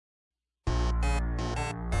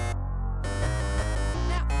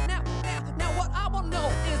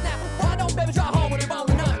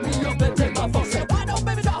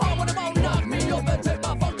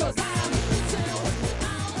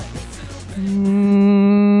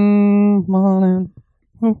Morning.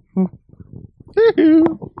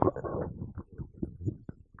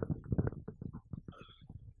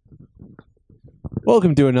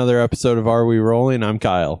 Welcome to another episode of Are We Rolling? I'm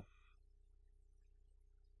Kyle.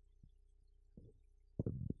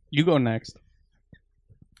 You go next.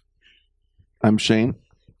 I'm Shane.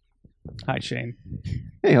 Hi, Shane.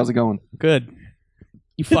 Hey, how's it going? Good.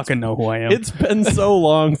 You fucking know who I am. It's been so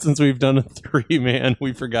long since we've done a three-man,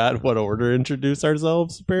 we forgot what order to introduce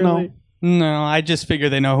ourselves, apparently. No, I just figure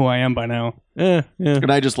they know who I am by now. Yeah.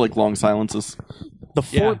 And I just like long silences. The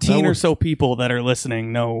Yeah, 14 that or was- so people that are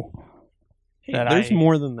listening know that There's I,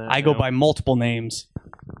 more than that. I go now. by multiple names.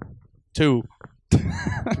 2.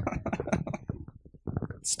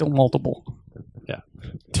 Still multiple.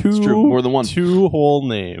 two, It's true, more than one. Two whole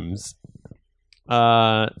names.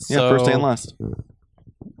 Yeah, first and last. God,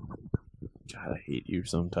 I hate you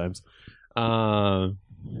sometimes.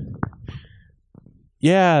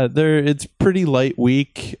 Yeah, it's pretty light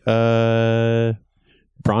week. Braun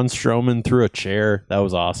Strowman threw a chair. That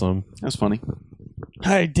was awesome. That's funny.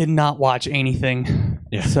 I did not watch anything.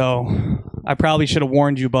 Yeah. So I probably should have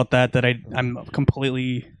warned you about that I'm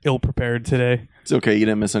completely ill-prepared today. It's okay. You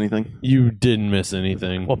didn't miss anything. You didn't miss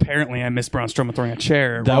anything. Well, apparently I missed Braun Strowman throwing a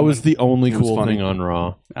chair. that was the only It was cool funny. thing on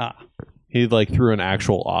Raw. Ah. He threw an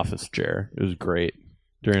actual office chair. It was great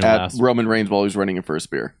during the At last. Roman Reigns while he was running in for a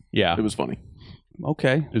spear. Yeah, It was funny.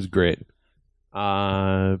 Okay. it was great.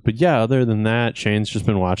 But yeah, other than that, Shane's just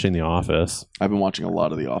been watching The Office. I've been watching a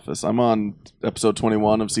lot of The Office. I'm on episode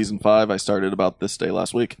 21 of season 5. I started about this day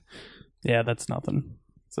last week. Yeah, that's nothing.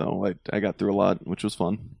 So I got through a lot, which was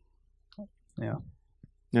fun. Yeah.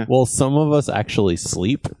 Well, some of us actually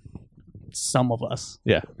sleep. Some of us.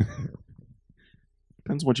 Yeah.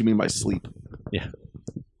 Depends what you mean by sleep.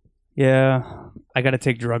 Yeah. I got to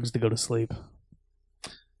take drugs to go to sleep.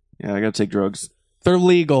 Yeah, I got to take drugs. They're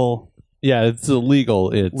legal, Yeah, it's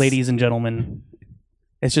illegal. It's ladies and gentlemen.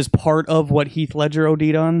 It's just part of what Heath Ledger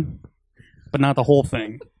OD'd on, but not the whole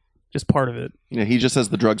thing. Just part of it. Yeah, he just has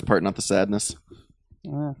the drugs part, not the sadness.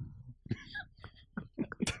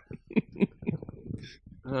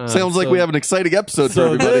 Sounds like we have an exciting episode for So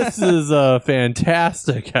everybody. this is a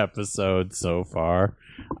fantastic episode so far.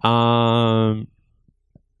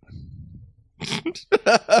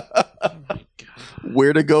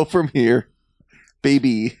 Where to go from here,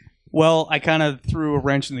 baby? Well, I kind of threw a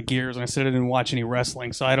wrench in the gears and I said I didn't watch any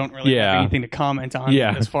wrestling, so I don't really Yeah. have anything to comment on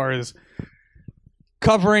Yeah. as far as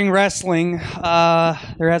covering wrestling.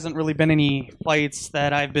 There hasn't really been any fights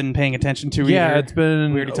that I've been paying attention to Yeah, either. it's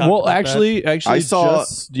been We already talked well. about Actually, I saw-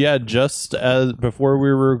 just as before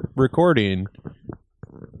we were recording,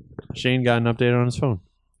 Shane got an update on his phone.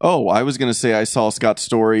 Oh, I was gonna say I saw Scott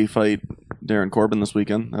Story fight Darren Corbin this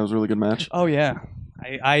weekend. That was a really good match. Oh yeah,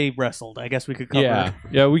 I wrestled. I guess we could cover.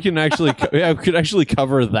 Yeah, we can actually we could actually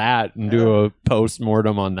cover that and do a post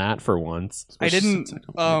mortem on that for once. I didn't.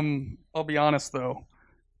 I'll be honest though,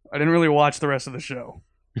 I didn't really watch the rest of the show.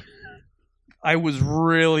 I was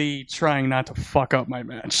really trying not to fuck up my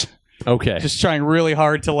match. Okay, Just trying really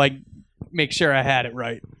hard to make sure I had it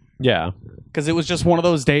right. yeah, Because it was just one of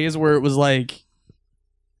those days where it was like,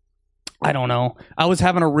 I don't know. I was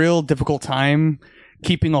having a real difficult time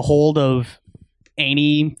keeping a hold of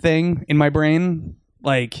anything in my brain.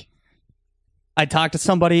 Like, I'd talk to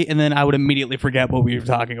somebody and then I would immediately forget what we were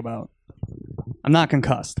talking about. I'm not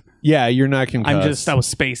concussed. yeah. You're not concussed. I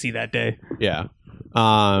was spacey that day. Yeah.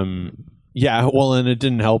 Yeah, well, and it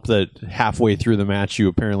didn't help that halfway through the match you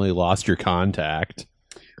apparently lost your contact.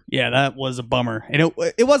 Yeah, that was a bummer. And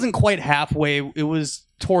it wasn't quite halfway. It was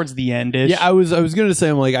towards the end-ish. Yeah, I was going to say,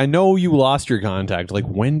 I'm like, I know you lost your contact. Like,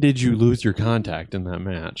 when did you lose your contact in that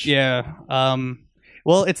match? Yeah.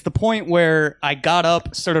 Well, it's the point where I got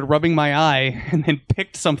up, started rubbing my eye, and then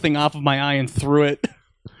picked something off of my eye and threw it.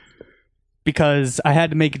 Because I had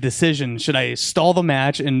to make a decision. Should I stall the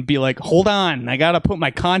match and be like, hold on, I gotta put my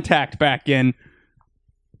contact back in?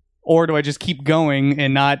 Or do I just keep going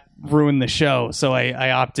and not ruin the show? So I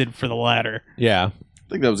opted for the latter. Yeah, I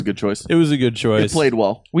think that was a good choice. it was a good choice. It played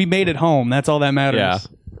well. We made it home. That's all that matters. Yeah.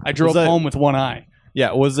 I drove Was that- home with one eye.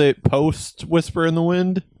 Yeah, was it post Whisper in the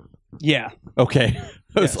Wind? Yeah. Okay.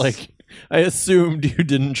 I was Yes. like, I assumed you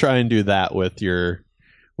didn't try and do that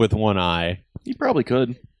with one eye. You probably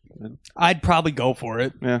could. I'd probably go for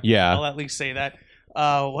it. Yeah. I'll at least say that.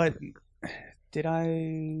 What did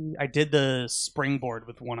I did the springboard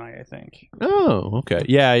with one eye, I think. Oh, okay.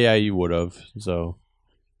 Yeah, you would have. So,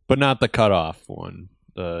 but not the cutoff one.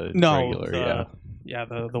 The No, regular,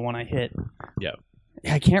 the one I hit. Yeah.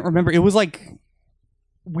 I can't remember. It was like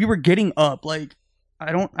we were getting up. Like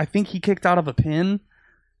I think he kicked out of a pin,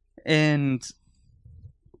 and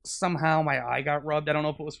somehow my eye got rubbed. I don't know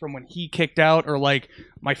if it was from when he kicked out or like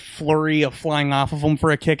my flurry of flying off of him for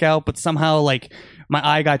a kick out, but somehow like my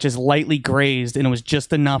eye got just lightly grazed, and it was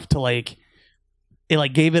just enough to like it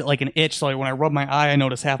like gave it like an itch. So like, when I rubbed my eye, I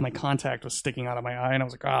noticed half my contact was sticking out of my eye, and I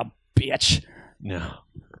was like, "Ah, bitch." No.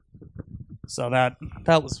 So that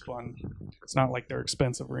was fun. It's not like they're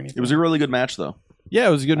expensive or anything. It was a really good match, though. Yeah,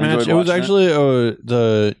 it was a good I match. enjoyed It was watching actually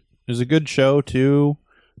it was a good show too.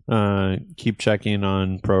 Keep checking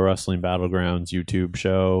on Pro Wrestling Battlegrounds YouTube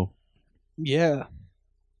show. Yeah.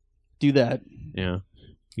 Do that. Yeah.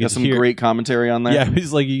 You Got get to some hear- great commentary on there. Yeah,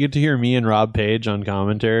 he's like, you get to hear me and Rob Page on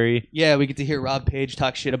commentary. Yeah, we get to hear Rob Page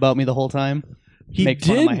talk shit about me the whole time. He Make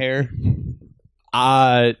fun of did. my hair.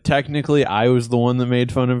 Technically, I was the one that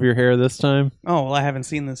made fun of your hair this time. Oh, well, I haven't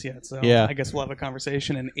seen this yet, so Yeah. I guess we'll have a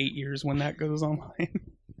conversation in 8 years when that goes online.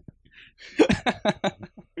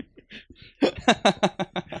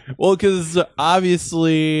 Well, because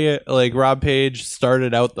obviously, like, Rob Page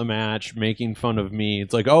started out the match making fun of me.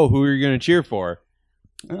 It's like, oh, who are you going to cheer for?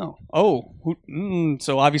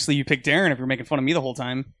 So obviously you picked Darren if you're making fun of me the whole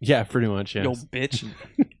time. Yeah, pretty much, You yeah. old bitch.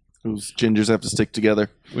 Those gingers have to stick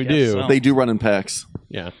together. We Yes, do. so- They do run in packs.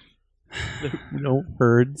 Yeah. No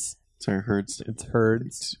herds. Sorry, herds. It's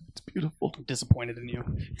herds. It's beautiful. I'm disappointed in you.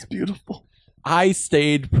 It's beautiful. I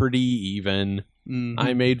stayed pretty even. Mhm.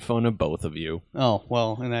 I made fun of both of you. Oh,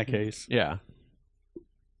 well, in that case. Yeah.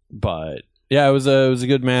 But yeah, it was a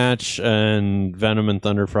good match, and Venom and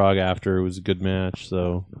Thunderfrog after it was a good match.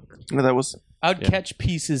 So Yeah, that was. I would Yeah. catch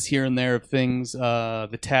pieces here and there of things.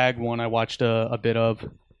 The tag one I watched a bit of.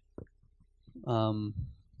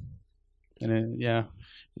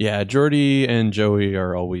 yeah, Jordy and Joey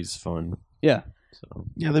are always fun. Yeah. So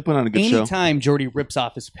Yeah, they put on a good show. Anytime Jordy rips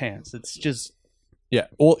off his pants, it's just yeah,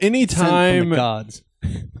 well, sent from anytime the gods.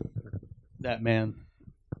 That man.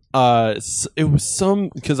 it was some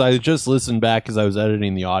because I just listened back because I was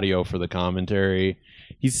editing the audio for the commentary.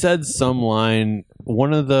 He said some line.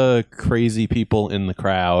 One of the crazy people in the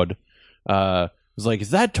crowd was like,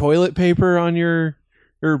 "Is that toilet paper on your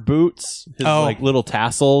boots?" His Oh. like little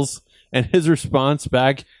tassels, and his response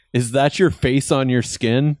back is, "That your face on your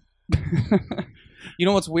skin?" You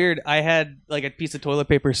know what's weird? I had like a piece of toilet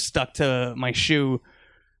paper stuck to my shoe,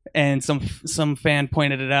 and some fan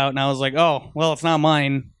pointed it out, and I was like, "Oh, well, it's not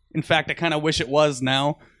mine." In fact, I kind of wish it was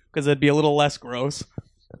now because it'd be a little less gross.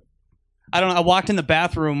 I don't know. I walked in the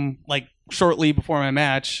bathroom like shortly before my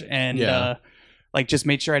match, and Yeah. like just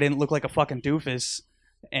made sure I didn't look like a fucking doofus.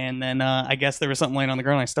 And then I guess there was something laying on the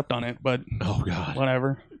ground. I stepped on it, but Oh God,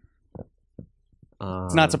 whatever.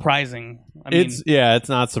 It's not surprising. I mean, it's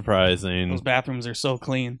not surprising. those bathrooms are so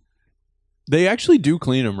clean. They actually do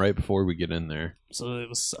clean them right before we get in there. So it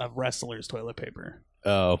was a wrestler's toilet paper.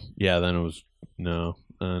 Oh yeah, then it was not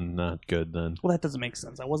good then. Well, that doesn't make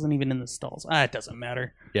sense. I wasn't even in the stalls. It doesn't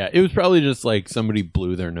matter. Yeah, it was probably just like somebody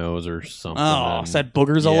blew their nose or something. Oh, and- said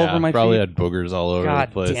boogers all over my probably feet. had boogers all over God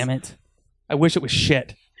the place. damn it! I wish it was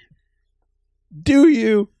shit. Do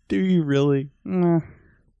you really? Nah,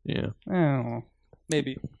 Yeah. I don't know.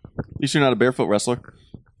 Maybe. At least you're not a barefoot wrestler.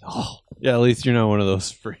 Oh, Yeah, at least you're not one of those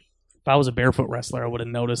free. if I was a barefoot wrestler, I would have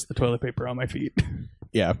noticed the toilet paper on my feet.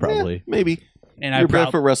 Yeah, probably. Yeah, maybe. And You're a I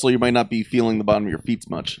barefoot wrestler. You might not be feeling the bottom of your feet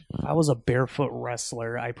much. if I was a barefoot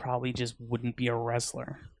wrestler, I probably just wouldn't be a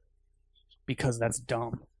wrestler because that's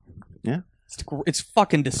dumb. Yeah. It's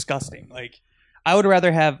fucking disgusting. Like, I would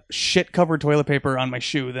rather have shit covered toilet paper on my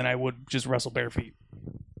shoe than I would just wrestle bare feet.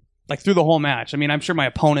 Like through the whole match. I mean, I'm sure my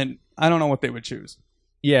opponent, I don't know what they would choose.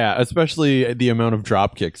 Yeah, especially the amount of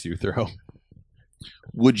drop kicks you throw.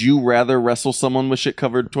 Would you rather wrestle someone with shit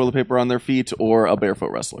covered toilet paper on their feet or a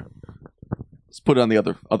barefoot wrestler? Let's put it on the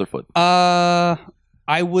other foot.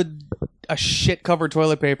 I would a shit covered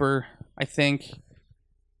toilet paper, I think.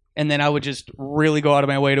 And then I would just really go out of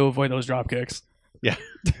my way to avoid those drop kicks. Yeah.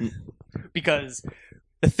 Because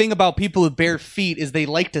the thing about people with bare feet is they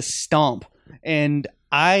like to stomp. And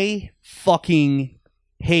I fucking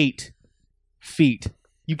hate feet.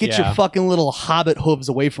 You get Yeah. your fucking little hobbit hooves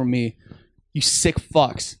away from me, you sick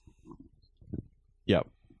fucks. Yep.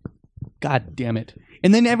 God damn it.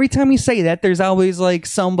 And then every time you say that, there's always like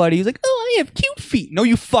somebody who's like, "Oh, I have cute feet." No,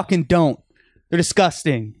 you fucking don't. They're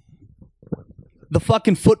disgusting. The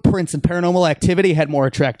fucking footprints in Paranormal Activity had more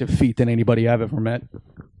attractive feet than anybody I've ever met.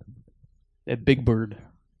 They had Big Bird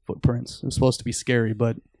footprints. It was supposed to be scary,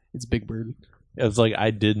 but it's Big Bird. It's like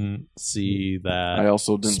I didn't see that. I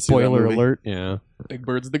also didn't Spoiler see that movie. alert. Yeah. Big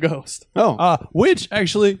Bird's the ghost. Oh, Which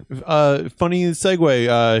actually, funny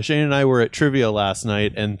segue. Shane and I were at trivia last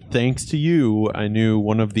night, and thanks to you, I knew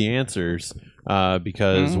one of the answers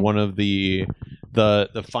because Mhm. one of the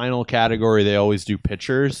the final category they always do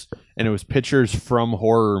pictures, and it was pictures from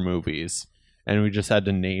horror movies, and we just had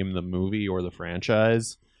to name the movie or the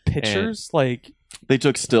franchise. Pictures like They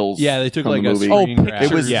took stills. Yeah, they took from like the a movie. screen Oh, grab.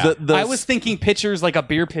 It was yeah. I was thinking pictures like a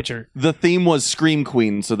beer pitcher. the theme was Scream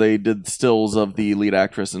Queen, so they did stills of the lead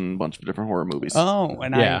actress in a bunch of different horror movies. Oh,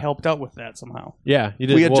 and Yeah. I helped out with that somehow. Yeah, you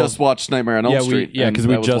did. we had well, just watched Nightmare on Elm Street. yeah, and because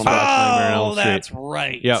we that was just one of watched the- Nightmare on Elm Oh, Street. that's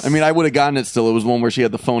right. Yep. I mean, I would have gotten it still. It was one where she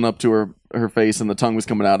had the phone up to her face and the tongue was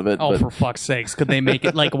coming out of it. Oh, but for fuck's sakes. Could they make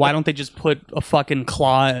it like, why don't they just put a fucking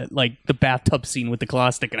claw at, like, the bathtub scene with the claw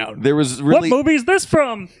sticking out? there was really movie is this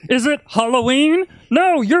from? Is it Halloween?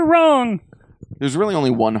 No, you're wrong. there's really only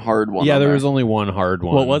one hard one. Yeah, on there there was only one hard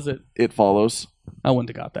one. What was it? It Follows. I wouldn't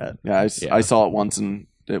have got that. Yeah, Yeah. I saw it once and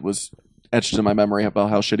it was etched in my memory about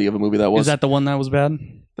how shitty of a movie that was. Is that the one that was bad?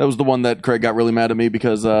 That was the one that Craig got really mad at me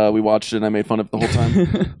because we watched it and I made fun of it the whole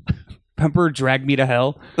time. Remember Drag Me to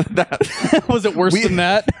Hell? That- Was it worse We- than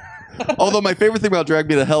that? Although my favorite thing about Drag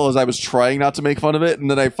Me to Hell is I was trying not to make fun of it, and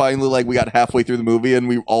then I finally we got halfway through the movie and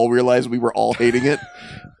we all realized we were all hating it,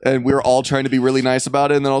 and we were all trying to be really nice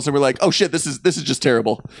about it, and then all of a sudden we're like, oh shit, this is just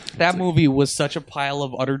terrible. That movie was such a pile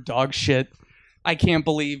of utter dog shit. I can't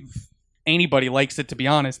believe anybody likes it, to be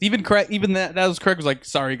honest. Even Craig, that was Craig was like,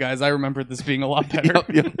 sorry guys, I remember this being a lot better.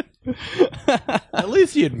 Yep. At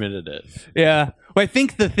least he admitted it. Yeah. Well, I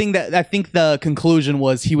think the conclusion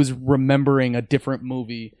was he was remembering a different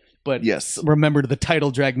movie, but Yes. remembered the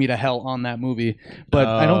title "Drag Me to Hell" on that movie. But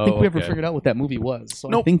I don't think we ever okay. figured out what that movie was. So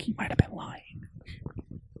I Nope. think he might have been lying.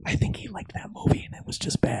 I think he liked that movie and it was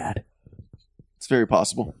just bad. It's very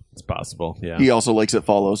possible. It's possible. Yeah. He also likes It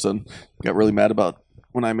Follows and got really mad about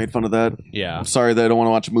when I made fun of that. Yeah. I'm sorry that I don't want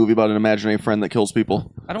to watch a movie about an imaginary friend that kills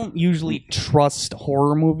people. I don't usually trust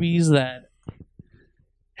horror movies that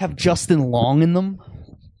have Justin Long in them.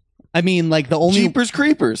 I mean, like the only Jeepers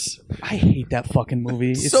Creepers. I hate that fucking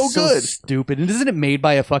movie. It's So good. stupid. And isn't it made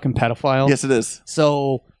by a fucking pedophile? Yes, it is.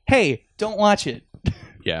 So, hey, don't watch it.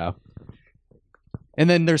 Yeah. And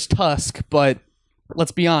then there's Tusk, but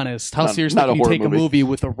let's be honest. How Not- seriously not a can you horror take movie. a movie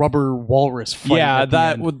with a rubber walrus fight? Yeah, at the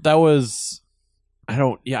that end? that was.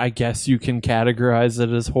 I guess you can categorize it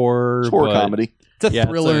as horror. It's horror but- comedy. It's a yeah,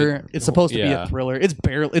 thriller. It's supposed to be yeah. a thriller.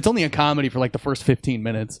 It's only a comedy for like the first 15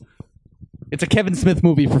 minutes. It's a Kevin Smith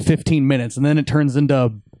movie for 15 minutes, and then it turns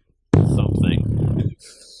into Something.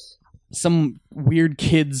 some weird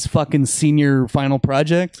kid's fucking senior final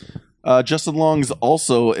project. Justin Long's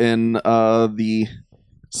also in the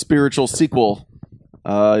spiritual sequel,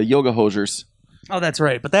 Yoga Hosers. Oh, that's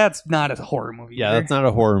right. But that's not a horror movie. Yeah, either. that's not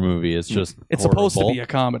a horror movie. It's just. It's supposed to horrible. be a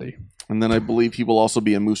comedy. And then I believe he will also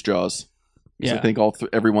be in Moose Jaws. 'Cause Yeah. I think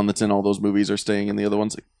everyone that's in all those movies are staying in the other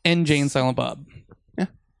ones. And Jay and Silent Bob. Yeah.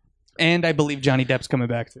 And I believe Johnny Depp's coming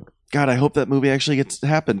back too. God, I hope that movie actually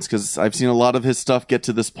happens because I've seen a lot of his stuff get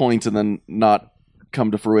to this point and then not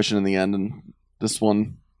come to fruition in the end. And this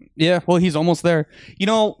one, Yeah, well, he's almost there. You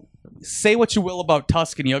know, say what you will about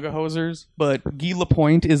Tusk and Yoga Hosers, but Guy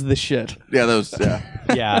Lapointe is the shit. yeah, those, yeah.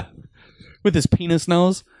 Yeah, With his penis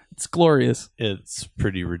nose, it's glorious. it's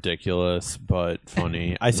pretty ridiculous, but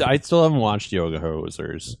funny. I still haven't watched Yoga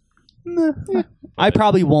Hosers. I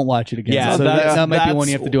probably won't watch it again. Yeah, so that might be that's- one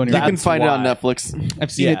you have to do on You your own. can find it on why. Netflix.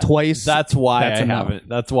 I've seen Yeah, it twice. That's why That's I enough. haven't.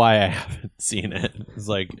 That's why I haven't seen it. It's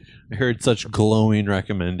like I heard such glowing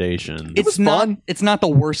recommendations. It was fun. It's not the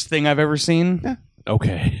worst thing I've ever seen. Yeah.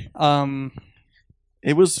 Okay.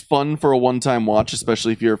 It was fun for a one-time watch,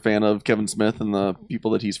 especially if you're a fan of Kevin Smith and the people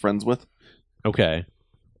that he's friends with. Okay.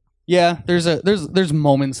 Yeah, there's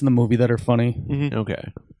moments in the movie that are funny.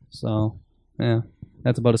 Okay. So, yeah.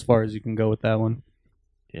 That's about as far as you can go with that one.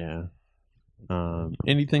 Yeah.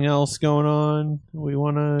 Anything else going on we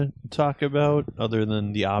want to talk about other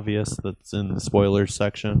than the obvious that's in the spoilers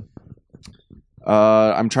section?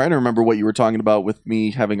 I'm trying to remember what you were talking about with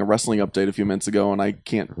me having a wrestling update a few minutes ago, and I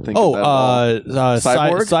can't think of that.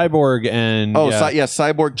 Cyborg? Cyborg and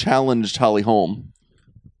Cyborg challenged Holly Holm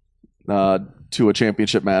to a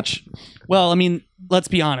championship match. Well, I mean, let's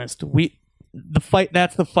be honest.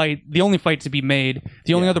 That's the fight. The only fight to be made.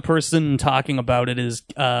 The only other person talking about it is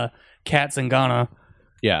Kat Zingana,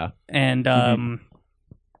 yeah. and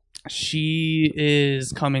she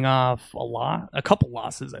is coming off a couple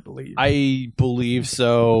losses, I believe. I believe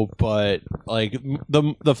so, but like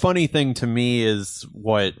the funny thing to me is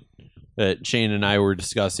what Shane and I were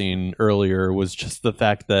discussing earlier was just the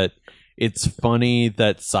fact that it's funny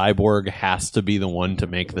that Cyborg has to be the one to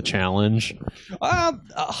make the challenge.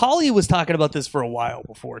 Holly was talking about this for a while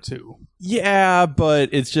before too. Yeah, but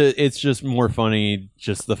it's just more funny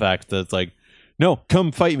just the fact that it's like No,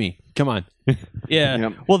 come fight me. Come on. Yeah.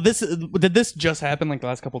 Yep. Well, did this just happen like the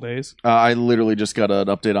last couple days? I literally just got an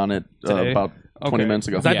update on it Today? about 20 minutes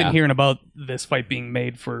ago. 'Cause I've Yeah. been hearing about this fight being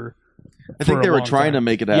made for. I think they were trying to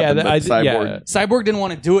make it happen, but Cyborg. Cyborg didn't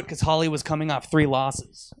want to do it because Holly was coming off 3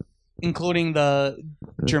 losses, including the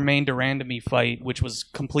Jermaine Durandamy fight, which was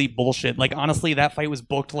complete bullshit. Like, honestly, that fight was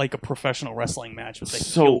booked like a professional wrestling match. It was like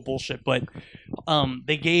So- total bullshit. But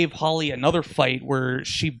they gave Holly another fight where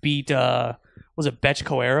she beat was it Betch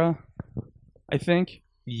Coera? I think.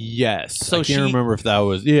 Yes. So I can't she- remember if that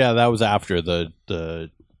was. Yeah, that was after the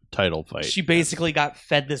title fight. She basically got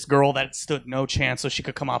fed this girl that stood no chance, so she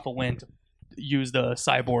could come off a win to use the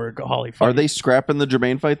Cyborg Holly fight. Are they scrapping the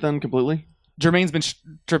Jermaine fight then completely? Jermaine's been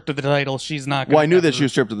stripped of the title. She's not. Well, I knew ever- that she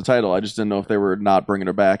was stripped of the title. I just didn't know if they were not bringing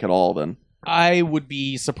her back at all then. I would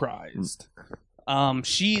be surprised.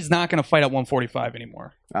 She's not going to fight at 145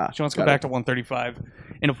 anymore. She wants to go got back it. to 135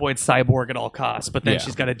 and avoid Cyborg at all costs. But then Yeah.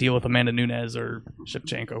 she's got to deal with Amanda Nunes or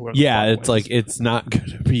Shevchenko. Whoever the Yeah, fuck it's wins. like it's not going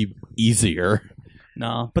to be easier.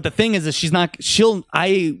 No, but the thing is she's not.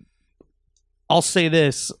 I'll say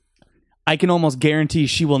this. I can almost guarantee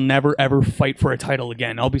she will never ever fight for a title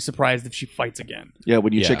again. I'll be surprised if she fights again. Yeah,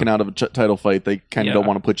 when you Yeah. chicken out of a title fight, they kind of Yeah. don't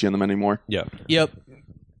want to put you in them anymore. Yeah. Yep.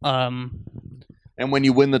 And when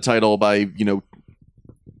you win the title by,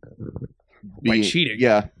 By cheating.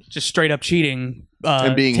 Yeah, Just straight up cheating.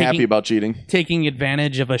 and being taking- happy about cheating. taking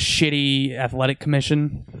advantage of a shitty athletic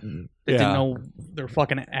commission that didn't know their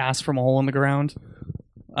fucking ass from a hole in the ground.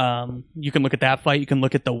 You can look at that fight. You can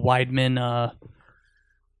look at the Weidman.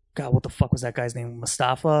 God, what the fuck was that guy's name?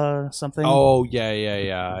 Mustafa something. Oh,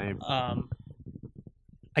 yeah.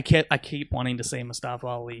 I keep wanting to say Mustafa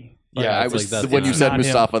Ali. Yeah, Yeah, I it's was like that, when yeah. you said Not him.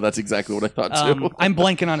 Mustafa, that's exactly what I thought too. I'm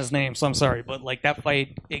blanking on his name, so I'm sorry, but like that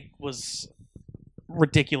fight, it was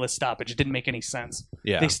ridiculous stoppage. It didn't make any sense.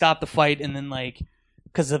 Yeah. They stopped the fight, and then like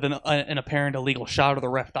because of an apparent illegal shot, or the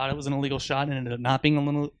ref thought it was an illegal shot, and it ended up not being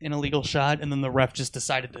an illegal shot, and then the ref just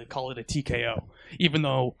decided to call it a TKO, even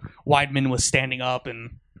though Weidman was standing up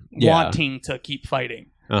and Yeah. wanting to keep fighting.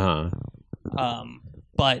 But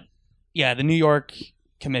yeah, the New York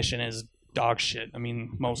Commission is dog shit. I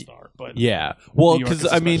mean, most are, but Yeah. Well, New York because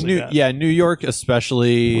is I mean, especially bad. New York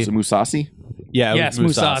especially. Was it Musasi? Yeah, it yes,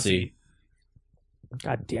 was Musasi.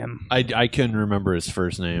 God damn. I couldn't remember his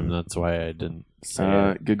first name. That's why I didn't say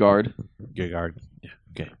it. Gagard. Gegard. Yeah.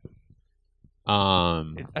 Okay.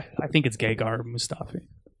 I think it's Gegard Mustafi.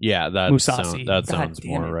 Yeah, that Musasi. God sounds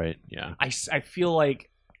damn more it. right. Yeah. I feel like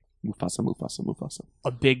Mufasa.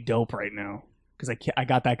 a big dope right now because I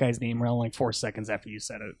got that guy's name around like 4 seconds after you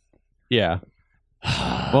said it. Yeah.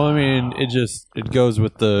 Well, I mean, it goes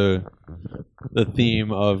with the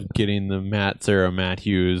theme of getting the Matt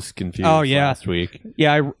Hughes confused Oh, yeah. last week.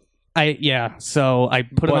 Yeah, so I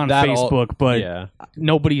put it But on that Facebook, but Yeah.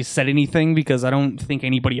 nobody said anything because I don't think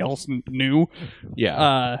anybody else knew.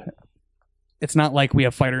 Yeah. It's not like we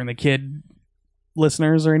have Fighter and the Kid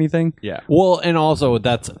listeners or anything. Yeah. Well, and also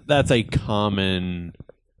that's a common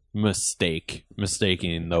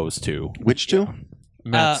mistaking those two. Which two?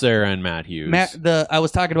 Matt Serra and Matt Hughes. I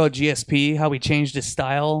was talking about GSP, how he changed his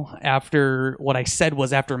style after what I said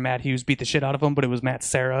was after Matt Hughes beat the shit out of him, but it was Matt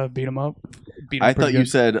Serra beat him up. I thought you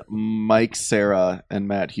said Mike Sarah and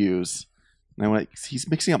Matt Hughes. And I went, he's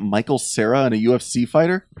mixing up Michael Sarah and a UFC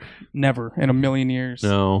fighter? Never in a million years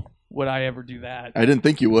No. would I ever do that. I didn't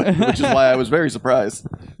think you would, which is why I was very surprised.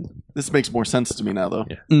 This makes more sense to me now, though.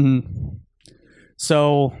 Yeah. Mm-hmm.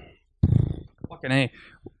 So, fucking A.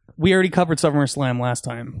 We already covered SummerSlam last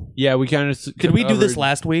time. Yeah, we kind of Did we do this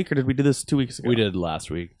last week or did we do this 2 weeks ago? We did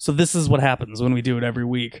last week. So this is what happens when we do it every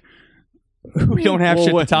week. We don't have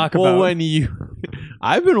shit to talk well, about. when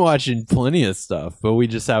I've been watching plenty of stuff, but we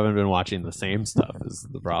just haven't been watching the same stuff. Is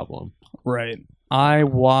the problem? Right. I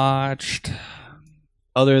watched.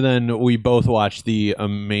 Other than we both watched the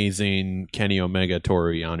amazing Kenny Omega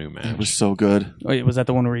Toru Yano match. It was so good. Wait, was that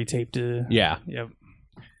the one where he taped? Yeah. Yep.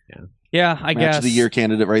 Yeah. Yeah, I Match guess of the year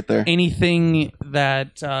candidate right there. anything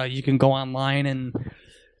that you can go online and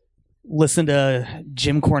listen to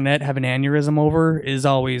Jim Cornette have an aneurysm over is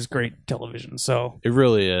always great television. So, It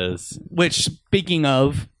really is. which speaking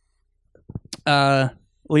of,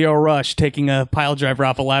 Leo Rush taking a pile driver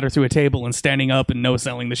off a ladder through a table and standing up and no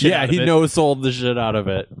selling the shit. Yeah, out of he it. no-sold the shit out of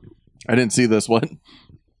it. I didn't see this one.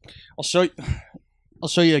 I'll show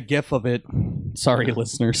you a GIF of it. Sorry,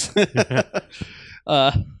 listeners.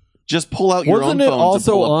 Just pull out your Wasn't own it phones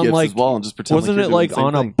also and pull up on, GIFs like- as well and just pretend Wasn't like it you're like doing the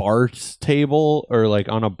on same a thing. bar table or like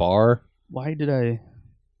on a bar? Why did I?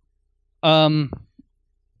 I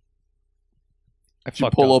Did you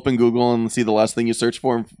pull open Google and see the last thing you search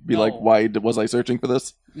for and be No. like, why was I searching for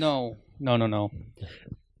this? No, No.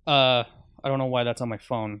 I don't know why that's on my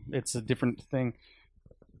phone. It's a different thing.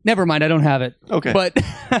 Never mind, I don't have it. Okay. But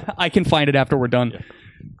I can find it after we're done.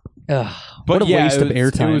 Ugh, But what a yeah, waste of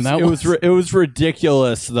airtime. It was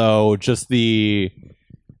ridiculous though. Just the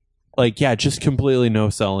just completely no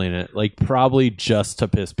selling it. Like probably just to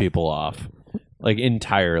piss people off, like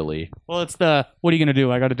entirely. Well, it's what are you gonna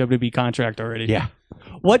do? I got a WWE contract already. Yeah.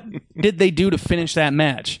 What did they do to finish that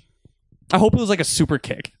match? I hope it was like a super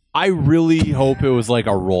kick. I really hope it was like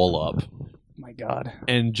a roll up My God.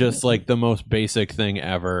 and just like the most basic thing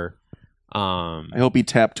ever. I hope he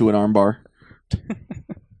tapped to an armbar.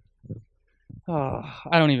 Oh,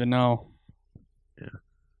 I don't even know.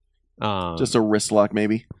 Just a wrist lock,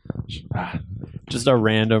 maybe. just a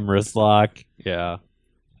random wrist lock. Yeah.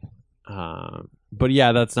 But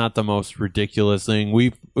yeah, that's not the most ridiculous thing.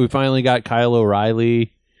 We finally got Kyle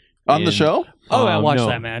O'Reilly On the show? Oh, I watched no.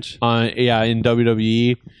 that match. In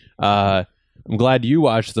WWE. I'm glad you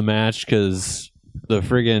watched the match because the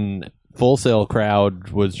friggin' Full Sail crowd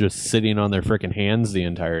was just sitting on their frickin' hands the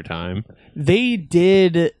entire time. They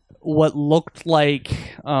did what looked like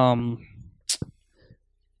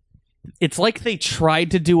it's like they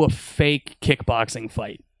tried to do a fake kickboxing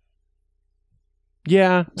fight.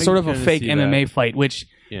 Yeah, Sort of a fake MMA fight, which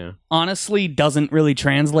Yeah. honestly doesn't really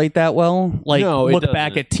translate that well. Like, No, it look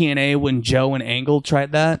back doesn't. at TNA when Joe and Angle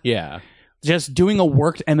tried that. Yeah. Just doing a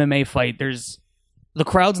worked MMA fight, the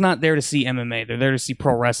crowd's not there to see MMA. They're there to see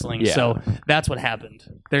pro wrestling. Yeah. So that's what happened.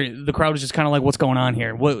 The crowd was just kind of like, what's going on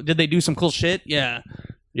here? What, did they do some cool shit? Yeah.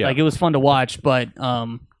 Yeah. Like, it was fun to watch, but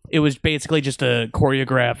it was basically just a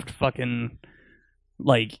choreographed fucking,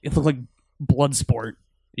 like, it looked like blood sport.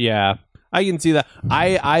 Yeah. I can see that.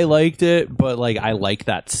 I liked it, but like I like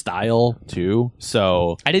that style too.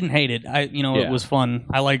 So I didn't hate it. It Yeah. was fun.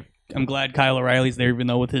 I'm glad Kyle O'Reilly's there, even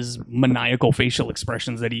though with his maniacal facial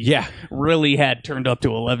expressions that he really had turned up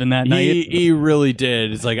to 11 that night. he really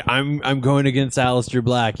did. It's like I'm going against Aleister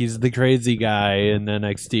Black. He's the crazy guy in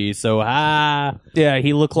NXT. So Yeah,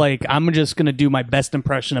 he looked like, I'm just going to do my best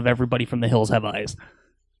impression of everybody from The Hills Have Eyes.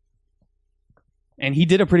 And he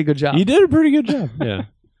did a pretty good job. he did a pretty good job. Yeah.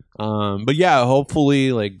 But yeah,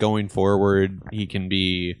 hopefully like going forward he can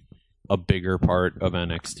be a bigger part of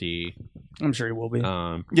NXT. I'm sure he will be.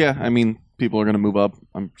 Yeah, I mean, people are going to move up,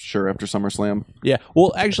 I'm sure, after SummerSlam. Yeah.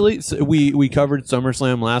 Well, actually, we covered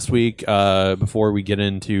SummerSlam last week. Before we get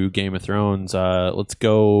into Game of Thrones, let's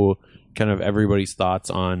go kind of everybody's thoughts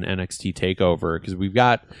on NXT TakeOver because we've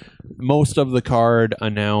got most of the card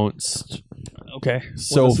announced Okay.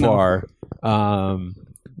 so Let us know. far.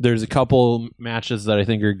 There's a couple matches that I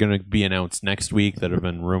think are going to be announced next week that have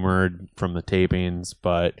been rumored from the tapings.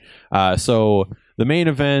 But so the main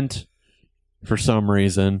event, for some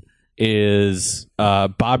reason, is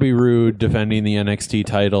Bobby Roode defending the NXT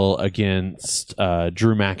title against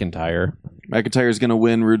Drew McIntyre. McIntyre's going to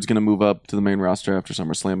win. Rude's going to move up to the main roster after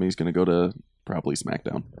SummerSlam. And he's going to go to probably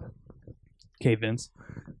SmackDown. Okay, Vince.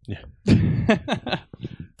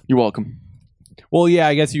 You're welcome. Well, yeah,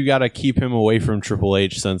 I guess you got to keep him away from Triple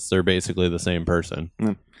H since they're basically the same person.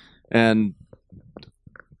 And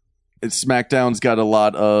SmackDown's got a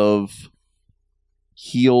lot of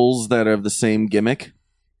heels that have the same gimmick.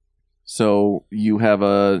 So you have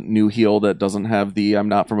a new heel that doesn't have the I'm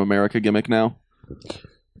not from America gimmick now.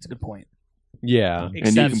 That's a good point. Yeah.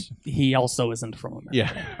 Except he also isn't from America.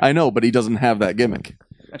 Yeah. I know, but he doesn't have that gimmick.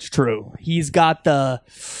 That's true. He's got the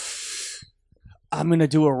I'm going to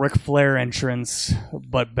do a Ric Flair entrance,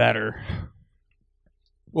 but better.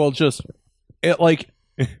 Well,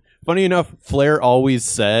 funny enough, Flair always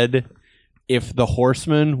said if the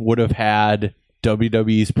Horsemen would have had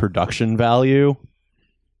WWE's production value,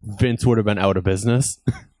 Vince would have been out of business.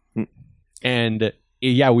 And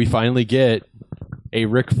yeah, we finally get a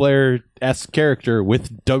Ric Flair-esque character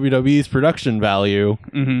with WWE's production value.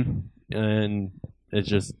 Mm-hmm. And it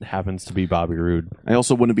just happens to be Bobby Roode. I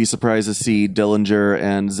also wouldn't be surprised to see Dillinger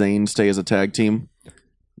and Zayn stay as a tag team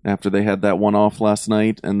after they had that one-off last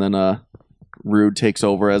night. And then Roode takes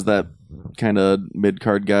over as that kind of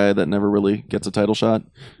mid-card guy that never really gets a title shot.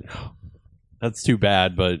 That's too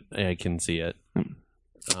bad, but I can see it.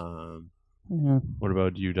 Yeah. What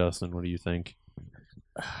about you, Dustin? What do you think?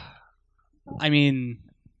 I mean,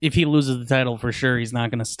 if he loses the title, for sure, he's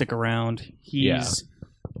not going to stick around.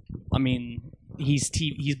 I mean, he's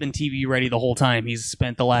been TV ready the whole time. He's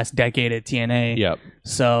spent the last decade at TNA. Yep.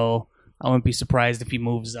 So I wouldn't be surprised if he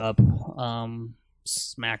moves up.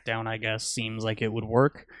 SmackDown, I guess, seems like it would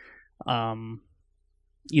work.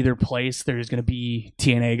 Either place, there's going to be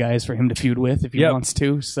TNA guys for him to feud with if he Yep. wants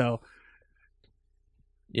to. So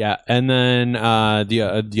Yeah, and then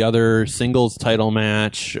the other singles title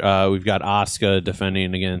match, we've got Asuka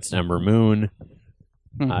defending against Ember Moon.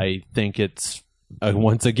 I think it's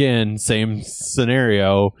once again same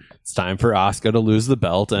scenario. It's time for Asuka to lose the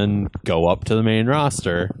belt and go up to the main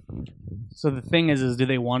roster. So the thing is do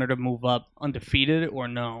they want her to move up undefeated or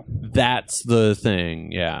no? That's the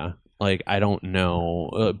thing. Yeah, like I don't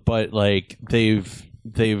know, but like they've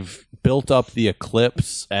built up the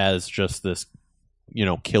Eclipse as just this,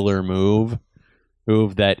 killer move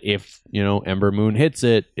that if Ember Moon hits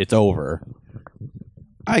it, it's over.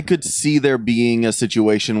 I could see there being a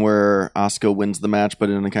situation where Asuka wins the match, but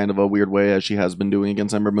in a kind of a weird way, as she has been doing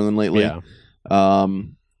against Ember Moon lately. Yeah.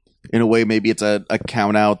 In a way, maybe it's a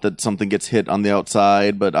count out that something gets hit on the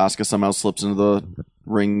outside, but Asuka somehow slips into the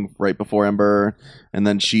ring right before Ember, and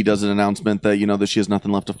then she does an announcement that that she has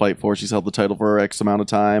nothing left to fight for. She's held the title for X amount of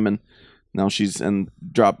time, and now puts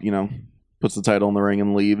the title in the ring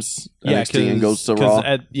and leaves NXT and goes to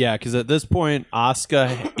Raw. Because at this point,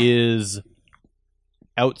 Asuka is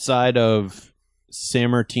outside of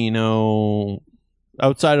Sammartino,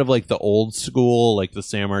 outside of like the old school, like the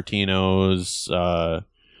Sammartinos,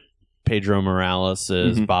 Pedro Morales,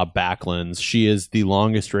 Bob Backlund's. She is the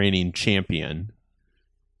longest reigning champion,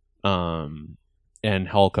 and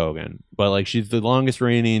Hulk Hogan. But like she's the longest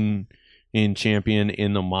reigning champion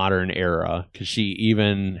in the modern era because she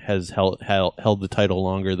even has held the title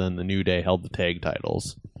longer than the New Day held the tag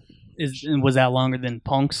titles. Was that longer than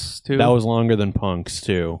Punk's too? That was longer than Punk's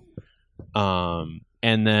too. And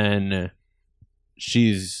then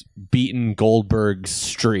she's beaten Goldberg's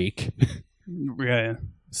streak. Yeah.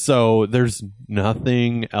 So there's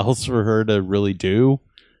nothing else for her to really do.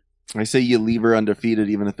 I say you leave her undefeated,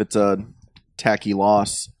 even if it's a tacky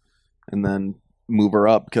loss, and then move her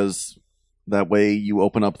up, because that way you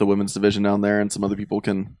open up the women's division down there and some other people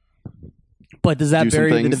can... But does that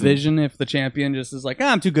vary the division if the champion just is like,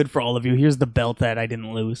 I'm too good for all of you. Here's the belt that I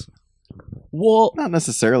didn't lose. Well, not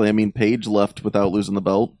necessarily. I mean, Paige left without losing the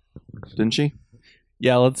belt, didn't she?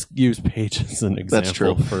 Yeah, let's use Paige as an example. That's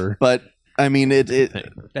true. But I mean,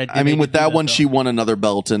 with that one, she won another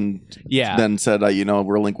belt and then said,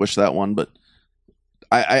 relinquish that one. But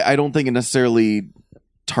I don't think it necessarily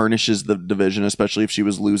tarnishes the division, especially if she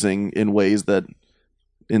was losing in ways that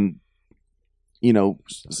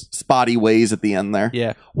spotty ways at the end there.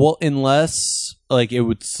 Yeah. Well, unless like it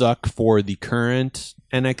would suck for the current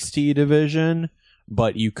NXT division,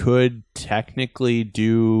 but you could technically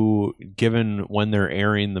do, given when they're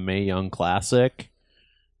airing the Mae Young Classic,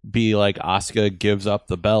 be like Asuka gives up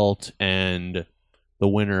the belt and the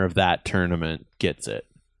winner of that tournament gets it.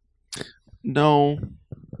 No.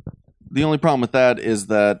 The only problem with that is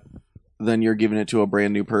that then you're giving it to a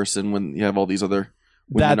brand new person when you have all these other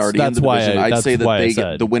women already in the division. I'd say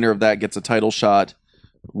that the winner of that gets a title shot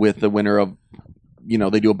with the winner of,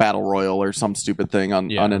 they do a battle royal or some stupid thing on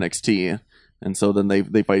NXT. And so then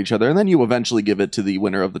they fight each other. And then you eventually give it to the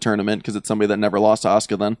winner of the tournament because it's somebody that never lost to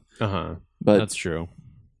Asuka then. Uh-huh. But that's true.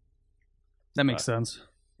 That makes sense.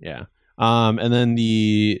 Yeah. And then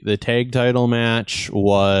the tag title match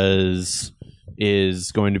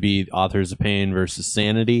is going to be Authors of Pain versus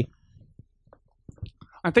Sanity.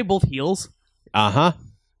 Aren't they both heels? Uh-huh.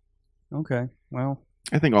 Okay. Well,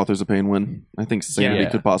 I think Authors of Pain win. I think Sanity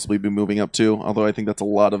could possibly be moving up too, although I think that's a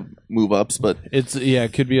lot of move ups, but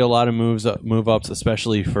it could be a lot of move ups,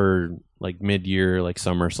 especially for like mid-year, like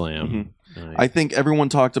SummerSlam. Mm-hmm. I think everyone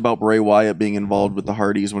talked about Bray Wyatt being involved with the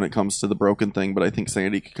Hardys when it comes to the Broken thing, but I think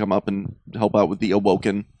Sanity could come up and help out with the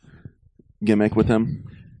Awoken gimmick with him.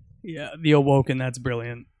 Yeah, the Awoken, that's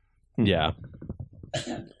brilliant. Yeah.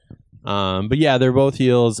 But yeah, they're both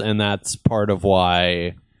heels, and that's part of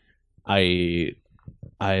why I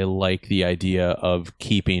like the idea of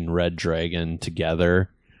keeping Red Dragon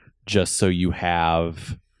together, just so you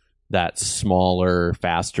have that smaller,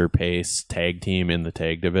 faster paced tag team in the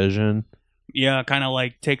tag division. Yeah, kind of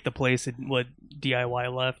like take the place of what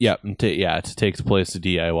DIY left. Yep, to take the place of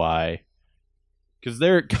DIY. Because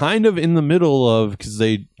they're kind of in the middle of, because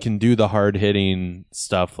they can do the hard hitting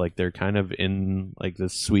stuff, like they're kind of in like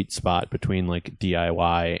this sweet spot between like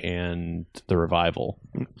DIY and the Revival.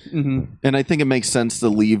 Mm-hmm. And I think it makes sense to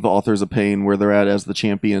leave Authors of Pain where they're at as the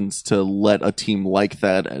champions to let a team like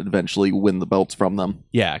that eventually win the belts from them.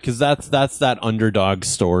 Yeah, because that's that underdog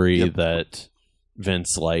story that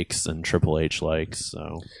Vince likes and Triple H likes.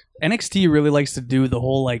 So NXT really likes to do the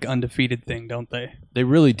whole like undefeated thing, don't they? They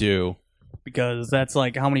really do. Because that's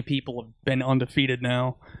like how many people have been undefeated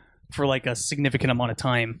now for like a significant amount of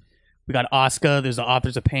time. We got Asuka, there's the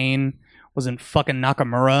Authors of Pain. Wasn't fucking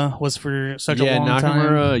Nakamura was for such a long time?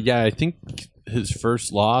 Nakamura, yeah, I think his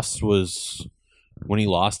first loss was when he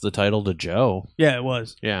lost the title to Joe. Yeah, it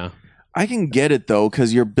was. Yeah. I can get it though,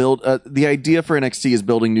 because you're the idea for NXT is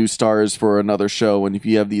building new stars for another show, and if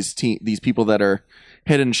you have these people that are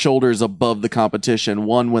head and shoulders above the competition,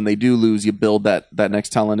 one, when they do lose, you build that next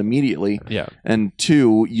talent immediately. Yeah. And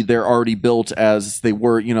two, they're already built as they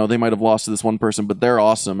were. You know, they might have lost to this one person, but they're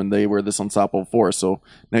awesome, and they were this unstoppable force. So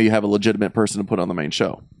now you have a legitimate person to put on the main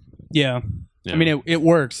show. Yeah. Yeah. I mean, it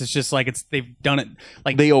works. It's just like they've done it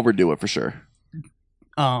like They overdo it for sure.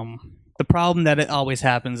 The problem that it always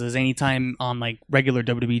happens is anytime on like regular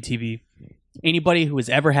WWE TV, anybody who has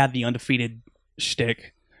ever had the undefeated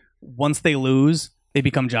shtick, once they lose, they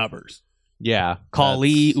become jobbers. Yeah.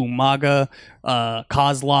 Khali, Umaga,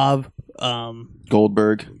 Kozlov,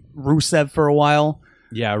 Goldberg, Rusev for a while.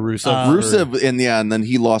 Yeah, Rusev. Rusev, and then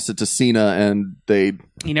he lost it to Cena, and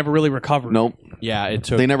He never really recovered. nope, Yeah, it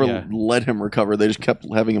took. they never Yeah. let him recover. They just kept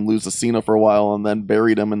having him lose to Cena for a while, and then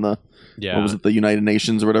buried him in the Yeah. what was it, the United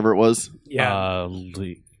Nations or whatever it was, Yeah.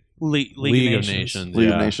 League League of of Nations. Nations. League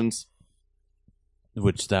yeah. of Nations.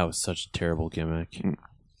 Which that was such a terrible gimmick.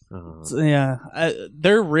 Mm. So, yeah.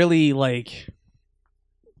 They're really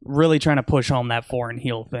trying to push home that foreign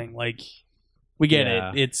heel thing. Like, we get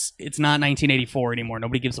Yeah. it. It's not 1984 anymore.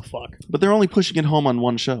 Nobody gives a fuck. But they're only pushing it home on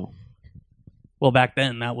one show. Well, back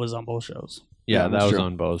then, that was on both shows. Yeah, Yeah, that that's was true.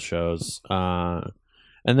 on both shows.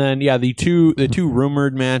 And then the two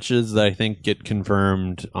rumored matches that I think get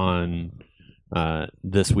confirmed on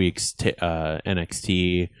this week's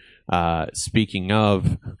NXT. Speaking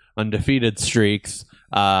of undefeated streaks,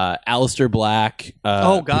 Aleister Black.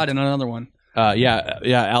 Oh God, and another one.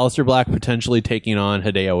 Aleister Black potentially taking on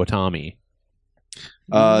Hideo Itami.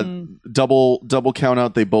 Double count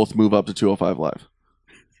out. They both move up to 205 Live.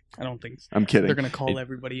 I don't think so. I'm kidding. They're gonna call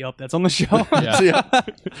everybody up that's on the show. Yeah. So, yeah.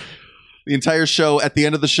 The entire show. At the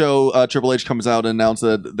end of the show, Triple H comes out and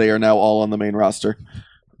announces that they are now all on the main roster.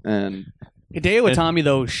 And Hideo Itami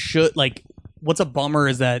though should what's a bummer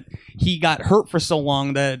is that he got hurt for so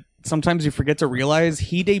long that sometimes you forget to realize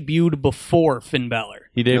he debuted before Finn Balor.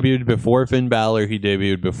 He debuted before Finn Balor. He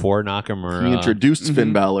debuted before Nakamura. he introduced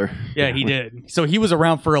Finn Balor. Yeah, he did. So he was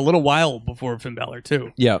around for a little while before Finn Balor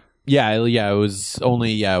too. Yeah. It was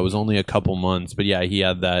only a couple months, but yeah, he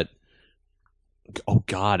had that. Oh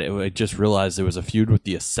God! I just realized there was a feud with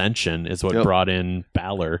the Ascension. Is what Yep. brought in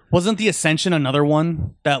Balor. Wasn't the Ascension another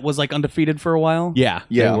one that was undefeated for a while? Yeah,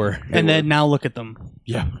 Yeah. they were. And then now look at them.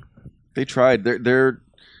 Yeah, They tried. They're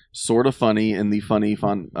sort of funny in the funny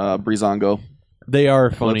Breezango. they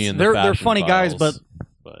are funny in the They're fashion funny guys, files,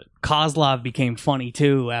 but Kozlov became funny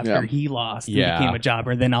too after Yeah. he lost. He Yeah. became a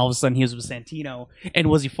jobber. Then all of a sudden he was with Santino. And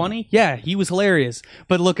was he funny? Yeah, he was hilarious.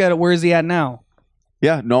 But look at it. Where is he at now?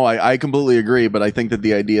 Yeah, no, I completely agree. But I think that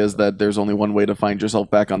the idea is that there's only one way to find yourself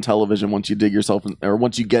back on television once you dig yourself in, or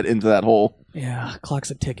once you get into that hole. Yeah, clock's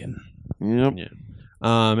a ticking. Yep. Yeah.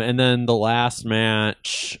 And then the last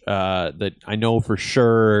match that I know for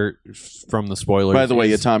sure from the spoilers. By the way,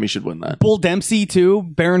 is- Tommy should win that. Bull Dempsey too,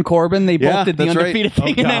 Baron Corbin, they Yeah, both did the that's right. undefeated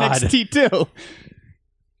thing in God. NXT too.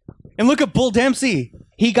 And look at Bull Dempsey.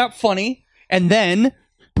 He got funny, and then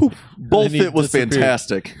poof, Both then he Fit was disappeared.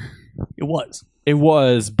 fantastic. it was. It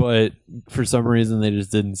was, but for some reason they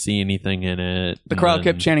just didn't see anything in it. The crowd And-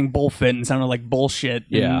 kept chanting bullfit and sounded like bullshit.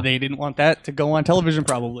 Yeah. And they didn't want that to go on television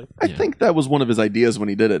probably. I think that was one of his ideas when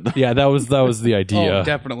he did it. Yeah, that was the idea. Oh,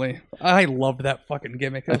 definitely. I loved that fucking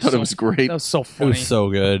gimmick. I thought it was great. That was so It funny. was so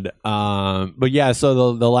good. But yeah,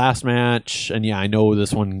 so the last match, and yeah, I know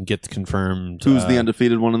this one gets confirmed. Who's the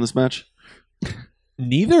undefeated one in this match?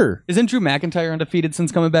 Neither. Isn't Drew McIntyre undefeated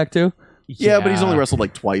since coming back too? Yeah, but he's only wrestled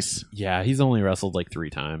like twice. Yeah, he's only wrestled like 3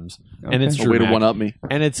 times, and Okay. it's A Drew way to Mc- one up me.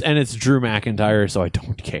 and it's Drew McIntyre, so I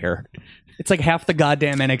don't care. It's like half the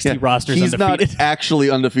goddamn NXT roster's He's undefeated. not actually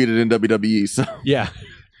undefeated in WWE. So, Yeah,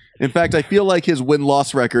 in fact, I feel like his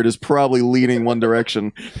win-loss record is probably leaning one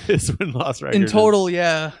direction. his win loss record In is- total,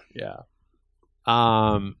 yeah. Yeah.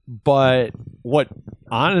 But what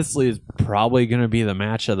honestly is probably going to be the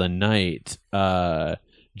match of the night,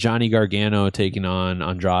 Johnny Gargano taking on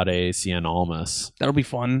Andrade Cien Almas. That'll be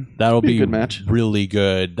fun. That'll Be a be good match. really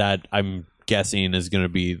good. That I'm guessing is going to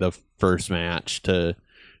be the first match to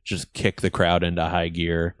just kick the crowd into high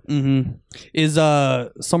gear. Mm-hmm. Is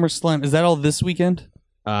SummerSlam, is that all this weekend?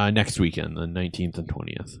 Next weekend, the 19th and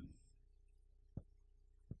 20th.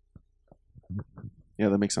 Yeah,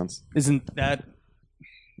 that makes sense. Isn't that...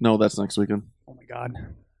 No, that's next weekend. Oh my god.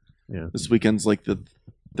 This weekend's like the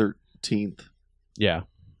 13th. Yeah.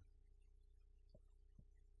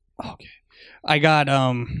 Okay. I got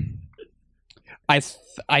I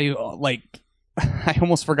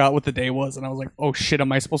almost forgot what the day was and I was like, "Oh shit,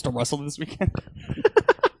 am I supposed to wrestle this weekend?"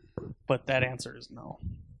 but that answer is no.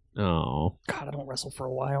 Oh. God, I don't wrestle for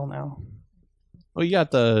a while now. Well, you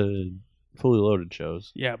got the fully loaded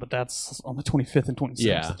shows. Yeah, but that's on the 25th and 26th.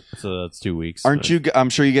 Yeah, so that's 2 weeks. Aren't you? I'm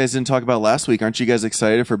sure you guys didn't talk about last week. Aren't you guys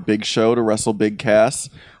excited for Big Show to wrestle Big Cass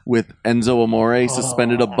with Enzo Amore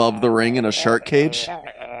suspended above the ring in a shark cage?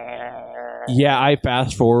 Yeah, I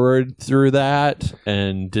fast forward through that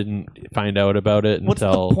and didn't find out about it What's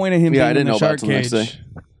until the point of him Yeah, being I didn't in know the about shark it till the next cage?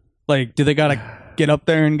 day. Like, do they gotta get up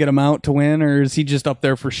there and get him out to win, or is he just up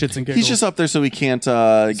there for shits and giggles? He's just up there so he can't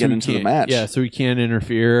so get he into the can't- match. Yeah, so he can't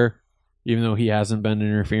interfere, even though he hasn't been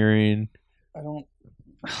interfering. I don't.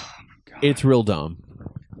 It's real dumb.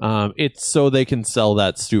 It's so they can sell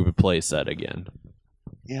that stupid playset again.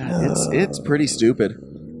 Yeah, it's pretty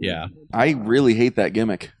stupid. Yeah. I really hate that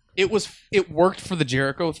gimmick. It worked for the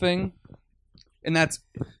Jericho thing, and that's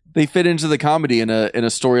They fit into the comedy in a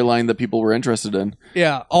storyline that people were interested in.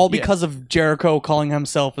 all because of Jericho calling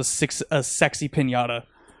himself a sexy pinata.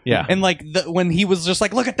 Yeah. And like when he was just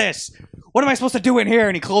like, "Look at this! What am I supposed to do in here?"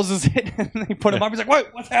 And he closes it, and they put him up. He's like, "Wait,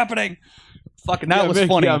 what's happening?" Fucking that was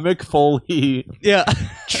funny. Yeah, Mick Foley Yeah.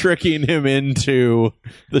 tricking him into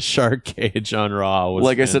the shark cage on Raw was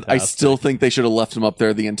Like I said, I fantastic. still think they should have left him up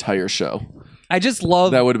there the entire show. I just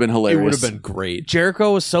love That would have been It hilarious. would have been great.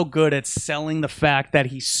 Jericho is so good at selling the fact that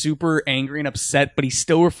he's super angry and upset, but he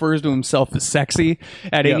still refers to himself as sexy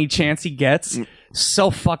at Yep. any chance he gets. So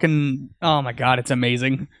fucking, oh my god, it's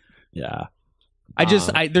amazing. Yeah.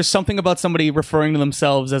 There's something about somebody referring to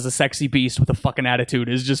themselves as a sexy beast with a fucking attitude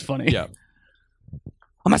is just funny. Yeah.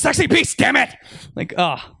 I'm a sexy beast, damn it! Like,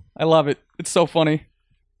 I love it. It's so funny.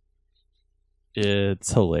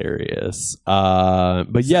 It's hilarious.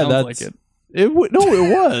 But yeah, Sounds that's like it. it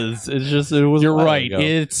was. It's just it was. a You're while right. ago.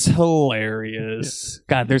 It's hilarious.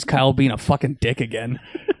 God, there's Kyle being a fucking dick again.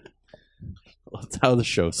 That's how the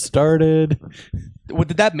show started.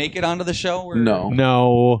 Did that make it onto the show? Or? No.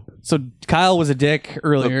 No, So Kyle was a dick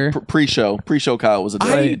earlier. Pre-show Kyle was a dick.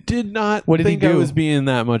 I did not What did he think I do? was being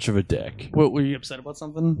that much of a dick. What, were you upset about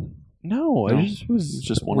something? No, No. I just was. It's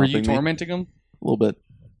just one Were you upping me tormenting him? a little bit.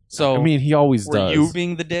 So I mean, he always were does. you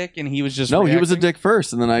being the dick and he was just No, he was a reacting? dick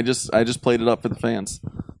first, and then I just played it up for the fans.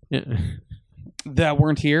 Yeah. that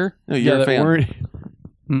weren't here? No, you're a that fan. weren't-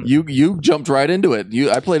 You jumped right into it.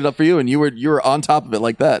 I played it up for you, and you were on top of it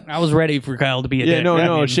like that. I was ready for Kyle to be a Yeah, dick. no.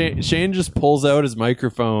 I mean, Shane just pulls out his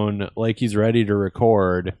microphone like he's ready to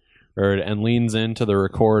record, and leans into the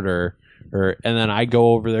recorder, and then I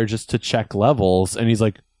go over there just to check levels, and he's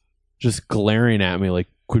like, just glaring at me like,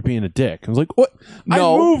 "Quit being a dick." I was like, "What?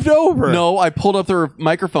 No. I moved over." No, I pulled up the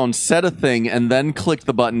microphone, said a thing, and then clicked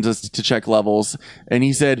the button to check levels. And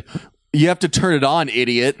he said, "You have to turn it on,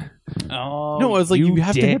 idiot." Oh, no, I was like, "You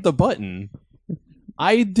have to dick. hit the button."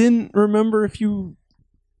 I didn't remember if you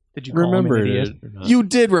Did you call him an remembered idiot? it. Or not. You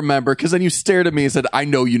did remember, because then you stared at me and said, "I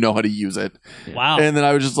know you know how to use it." Wow. And then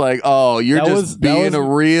I was just like, "Oh, you're That just was- that being was- a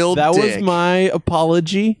real That dick." was my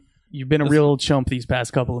apology. You've been a real chump these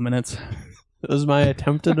past couple of minutes. That was my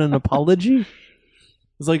attempt at an apology.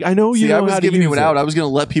 It's like, I know you See, know I was how to giving you use an out. it. I was going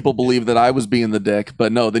to let people believe that I was being the dick,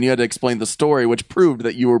 but no. Then you had to explain the story, which proved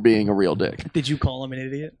that you were being a real dick. Did you call him an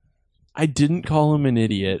idiot? I didn't call him an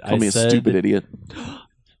idiot. Call I me a said stupid idiot.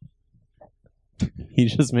 he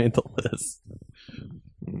just made the list.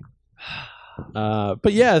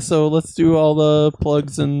 But yeah, so let's do all the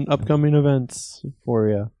plugs and upcoming events for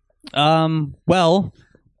you. Well,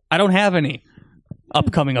 I don't have any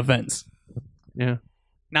upcoming events. Yeah,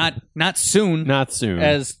 Not soon. not soon.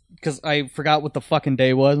 As because I forgot what the fucking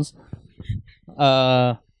day was.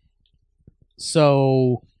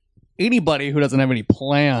 So anybody who doesn't have any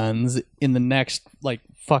plans in the next like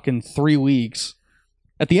fucking 3 weeks,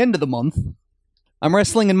 at the end of the month, I'm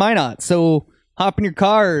wrestling in Minot. So hop in your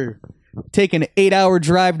car, take an 8-hour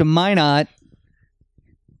drive to Minot,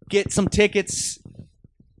 get some tickets,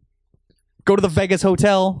 go to the Vegas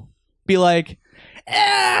hotel, be like,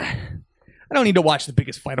 I don't need to watch the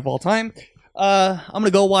biggest fight of all time. I'm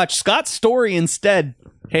gonna go watch Scott's Story instead.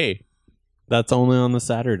 Hey, that's only on the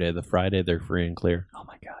Saturday. The Friday, they're free and clear. Oh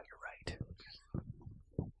my god, you're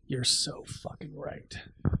right. You're so fucking right.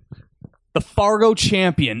 The Fargo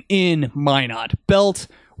champion in Minot. Belt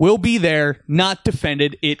will be there, not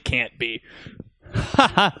defended. It can't be.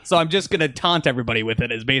 So I'm just gonna taunt everybody with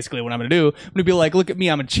it is basically what I'm gonna do. I'm gonna be like, look at me,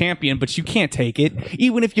 I'm a champion, but you can't take it.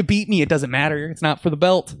 Even if you beat me, it doesn't matter. It's not for the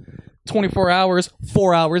belt. 24 hours,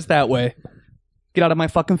 4 hours that way. Get out of my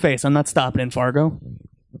fucking face. I'm not stopping in Fargo.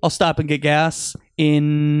 I'll stop and get gas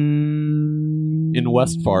in In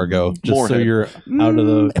West Fargo, just so Moorhead. you're out of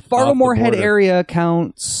the Fargo off the Moorhead border. area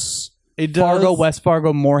counts It does. Fargo, West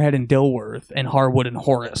Fargo, Moorhead, and Dilworth, and Harwood and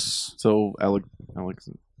Horace. So Alex,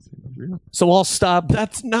 So I'll stop.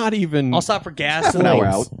 That's not even. I'll stop for gas Half in an hour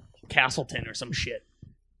like out. Castleton or some shit,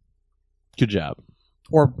 Good job.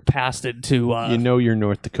 or past it to You know your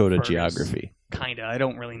North Dakota Fergus. geography. Kinda. I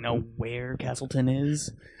don't really know where Castleton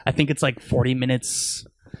is. I think it's like 40 minutes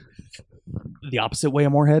the opposite way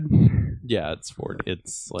of Moorhead. Yeah, it's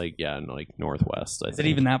like northwest. I Is think. it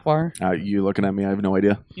even that far? You looking at me? I have no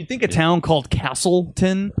idea. You'd think a town called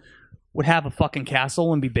Castleton would have a fucking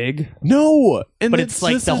castle and be big, No, and but it's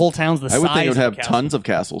like the whole town's the size. I would think it would of a have castle. tons of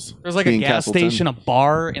castles. There's like a being gas Castleton. station, a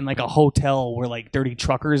bar, and like a hotel where like dirty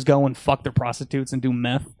truckers go and fuck their prostitutes and do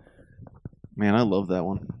meth. Man, I love that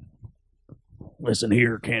one. Listen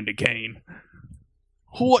here, Candy Cane.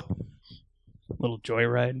 What? Little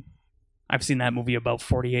Joyride. I've seen that movie about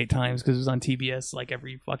 48 times because it was on TBS like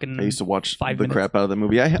every fucking. I used to watch 5 the minutes. crap out of that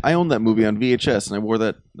movie. I owned that movie on VHS, and I wore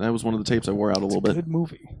that. That was one of the tapes I wore out a little bit. Good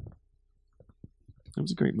movie. It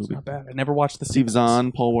was a great movie. Not bad. I never watched the Steve sequels.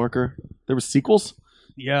 Zahn, Paul Walker. There were sequels.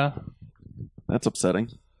 Yeah. That's upsetting.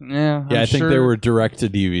 Yeah. Yeah, I'm I think sure- they were direct to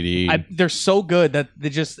DVD. They're so good that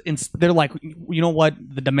they're like, you know what?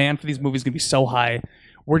 The demand for these movies is gonna be so high.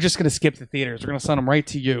 We're just gonna skip the theaters. We're gonna send them right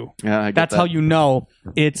to you. Yeah, I get That's that. how you know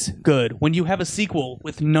it's good. When you have a sequel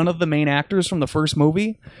with none of the main actors from the first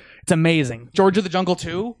movie, it's amazing. George of the Jungle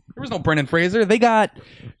 2, there was no Brendan Fraser. They got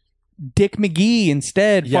Dick McGee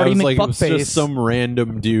instead. yeah, it Farty was like it was McFuckface. just some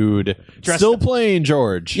random dude Dressed still up. playing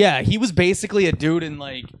George. Yeah, he was basically a dude in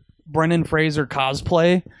like Brendan Fraser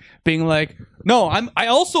cosplay, being like, "No, I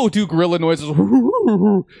also do gorilla noises.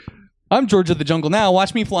 I'm George of the Jungle now.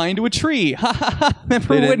 Watch me fly into a tree." Ha ha ha!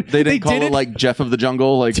 Remember They when didn't, they didn't call did it like Jeff of the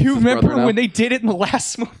Jungle. Like Do you his brother remember now? when they did it in the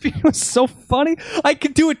last movie? It was so funny. I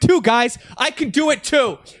can do it too, guys. I can do it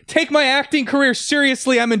too. Take my acting career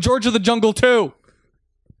seriously. I'm in George of the Jungle too.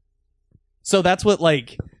 So that's what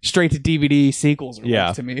like straight to DVD sequels are Yeah.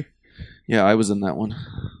 like to me. Yeah, I was in that one.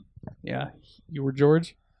 Yeah, you were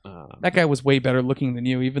George. That guy was way better looking than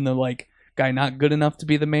you, even though like guy not good enough to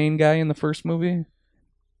be the main guy in the first movie.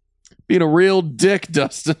 Being a real dick,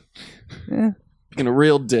 Dustin. Yeah, Being a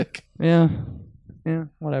real dick. yeah,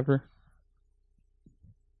 whatever.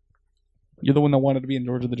 You're the one that wanted to be in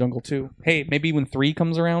George of the Jungle too. Hey, maybe when 3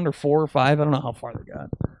 comes around or 4 or 5, I don't know how far they got.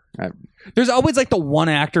 There's always like the one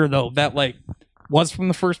actor though that like was from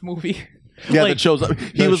the first movie. Yeah, Like- that shows up.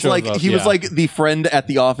 He That was shows like up, he was yeah. like the friend at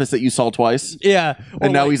the office that you saw twice, Yeah,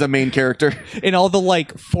 and now he's a main character. in all the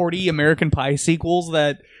like 40 American Pie sequels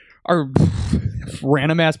that are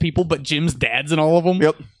random ass people, but Jim's dad's in all of them.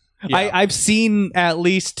 Yep. I've seen at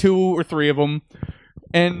least 2 or 3 of them,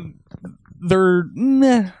 and they're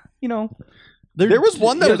meh, you know. There was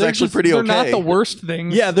one that was they're actually just- pretty They're okay. not the worst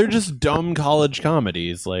things. Yeah, they're just dumb college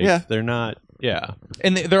comedies. Like Yeah. they're not. Yeah,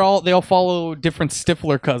 and they all follow different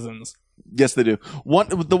Stifler cousins. Yes, they do.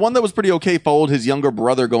 The one that was pretty okay followed his younger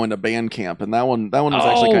brother going to band camp, and that one was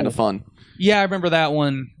actually Oh. kind of fun. Yeah, I remember that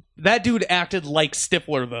one. That dude acted like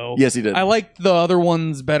Stifler though. Yes, he did. I liked the other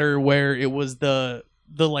ones better, where it was the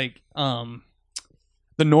like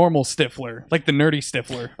the normal Stifler, like the nerdy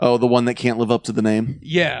Stifler. Oh, the one that can't live up to the name.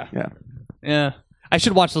 Yeah, Yeah. I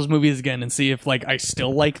should watch those movies again and see if like I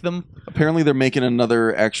still like them. Apparently, they're making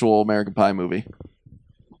another actual American Pie movie.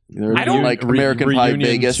 They're I don't- doing like American Pie Reunion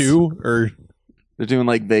Vegas. 2 or They're doing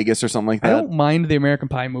like Vegas or something like I that. don't mind the American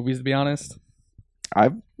Pie movies, to be honest.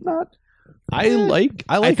 I've not. I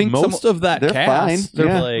like think most of that they're cast. fine. They're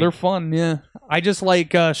Yeah. they're fun. Yeah, I just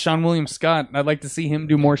like Sean William Scott. I'd like to see him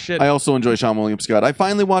do more shit. I also enjoy Sean William Scott. I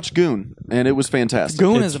finally watched Goon, and it was fantastic.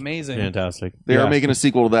 Goon It's is amazing. fantastic. They Yeah. are making a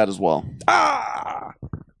sequel to that as well.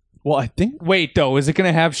 Well, I think Wait, though, is it going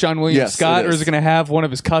to have Sean William Yes, Scott, it or is is. it going to have one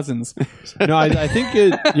of his cousins? no. I think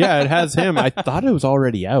it. Yeah, it has him. I thought it was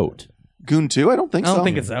already out. Goon 2? I don't think I so. don't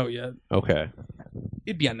think it's out yet. Okay.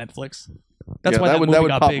 It'd be on Netflix. That's Yeah, why that would movie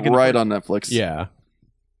got pop big. in right the- on Netflix. Yeah,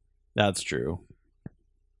 that's true.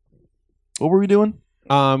 What were we doing?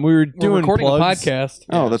 We were We're doing recording plugs. a podcast.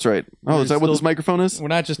 Oh, that's right. Oh, We're is that what still- this microphone is? We're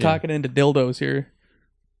not just Yeah. talking into dildos here.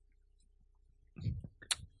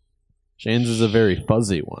 Shane's is a very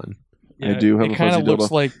fuzzy one. I do have it a kind fuzzy of looks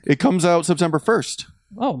dildo. like, It comes out September 1st.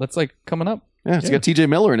 oh, that's like coming up. Yeah, it's Yeah. got TJ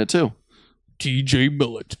Miller in it too. TJ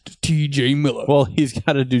Miller. TJ Miller. Well, he's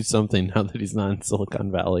got to do something now that he's not in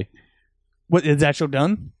Silicon Valley. What, is that show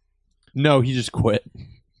done? No, he just quit.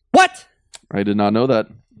 What? I did not know that.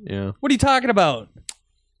 Yeah. What are you talking about?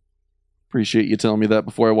 Appreciate you telling me that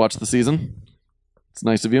before I watched the season. It's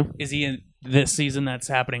nice of you. Is he in this season that's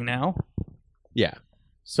happening now? Yeah.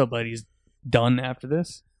 So, but he's done after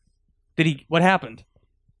this? Did he? What happened?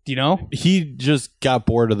 Do you know? He just got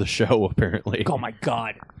bored of the show, apparently. Oh my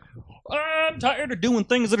god. I'm tired of doing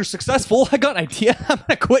things that are successful. I got an idea. I'm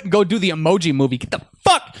gonna quit and go do the Emoji Movie. Get the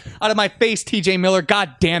fuck out of my face, TJ Miller.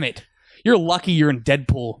 God damn it. You're lucky you're in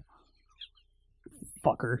Deadpool.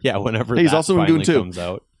 Fucker. Yeah, whenever He's that also in finally Goon 2. comes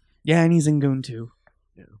out. Yeah, and he's in Goon 2.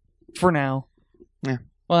 Yeah. For now. Yeah.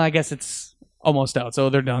 Well, I guess it's almost out, so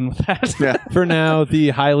they're done with that. Yeah. For now, the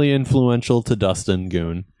highly influential to Dustin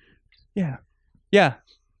Goon. Yeah. Yeah.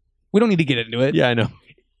 We don't need to get into it. Yeah, I know.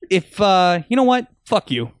 If, you know what?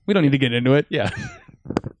 Fuck you. We don't need to get into it. Yeah.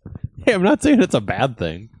 Hey, I'm not saying it's a bad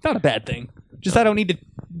thing. It's not a bad thing. Just I don't need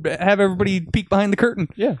to have everybody peek behind the curtain.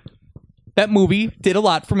 Yeah. That movie did a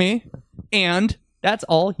lot for me, and that's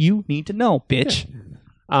all you need to know, bitch.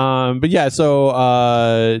 But yeah,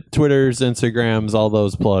 so Twitters, Instagrams, all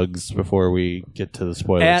those plugs before we get to the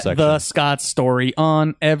spoiler At section. the Scott Story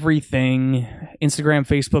on everything. Instagram,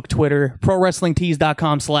 Facebook, Twitter,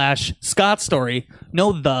 ProWrestlingTees.com/Scott Story.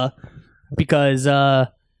 No the, because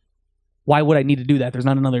why would I need to do that? There's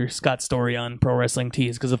not another Scott Story on Pro Wrestling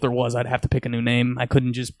Tees, because if there was, I'd have to pick a new name. I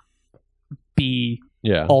couldn't just be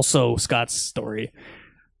Yeah. also Scott's Story.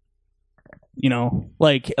 You know,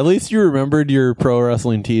 like, At least you remembered your Pro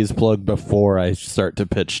Wrestling Tees plug before I start to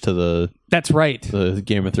pitch to that's right. the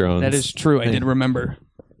Game of Thrones. That is true. I did remember.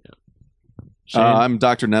 Shane? I'm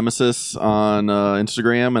Dr. Nemesis on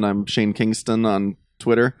Instagram, and I'm Shane Kingston on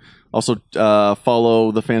Twitter. Also,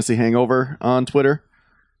 follow the Fantasy Hangover on Twitter.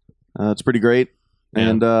 It's pretty great.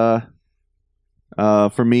 Yeah.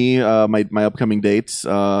 And for me, my upcoming dates,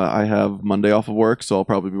 I have Monday off of work, so I'll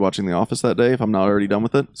probably be watching The Office that day if I'm not already done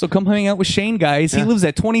with it. So come hang out with Shane, guys. He Yeah. lives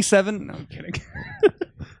at 27. No, I'm kidding.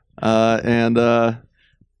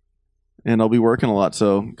 And I'll be working a lot,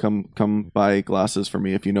 so come buy glasses for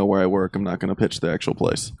me if you know where I work. I'm not going to pitch the actual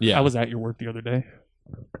place. Yeah. I was at your work the other day.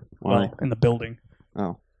 Why? Well, in the building.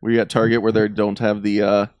 Oh, were you at Target where they don't have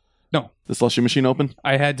the No. the slushy machine open?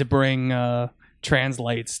 I had to bring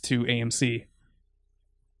translights to AMC.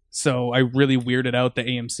 So I really weirded out the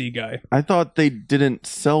AMC guy. I thought they didn't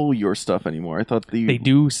sell your stuff anymore. I thought They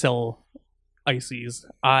do sell ices.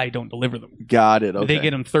 I don't deliver them. Got it. Okay. They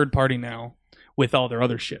get them third party now with all their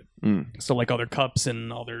other shit. Mm. So like all their cups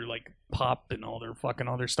and all their like pop and all their fucking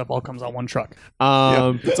other stuff all comes on one truck.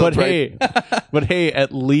 Yeah, but sounds hey,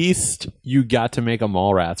 at least you got to make a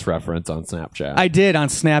Mallrats reference on Snapchat. I did on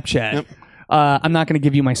Snapchat. Yep. I'm not going to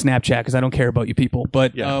give you my Snapchat because I don't care about you people.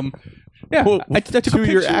 But Yeah. yeah, Well, I took a to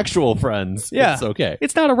your picture. actual friends. Yeah. It's okay.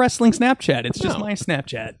 It's not a wrestling Snapchat. It's just No. my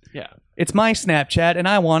Snapchat. Yeah. It's my Snapchat, and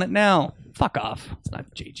I want it now. Fuck off. It's not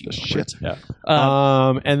JG. Shit. Yeah.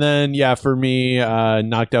 Um, And then, yeah, for me,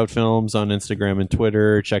 Knocked Out Films on Instagram and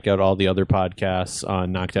Twitter. Check out all the other podcasts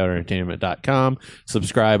on knockedoutentertainment.com.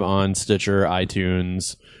 Subscribe on Stitcher,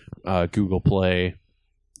 iTunes, Google Play,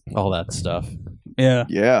 all that stuff. Yeah.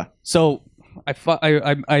 Yeah. So I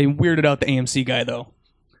weirded out the AMC guy though. I'll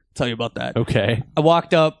tell you about that. Okay. I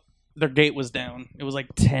walked up. Their gate was down. It was like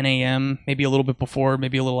 10 a.m. Maybe a little bit before,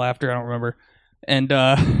 maybe a little after. I don't remember. And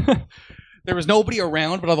there was nobody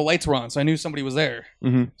around, but all the lights were on, so I knew somebody was there.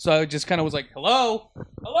 Mhm. So I just kind of was like, "Hello,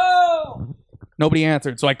 hello." Nobody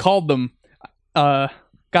answered, so I called them.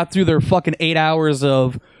 Got through their fucking 8 hours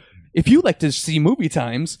of. If you'd like to see movie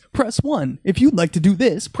times, press 1. If you'd like to do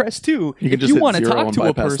this, press 2. You can if just you hit want to 0 talk and to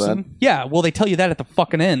a bypass person, that. yeah. Well, they tell you that at the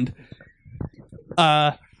fucking end.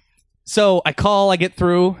 So I call, I get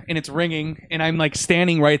through, and it's ringing, and I'm like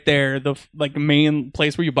standing right there, the like main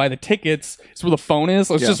place where you buy the tickets. It's where the phone is.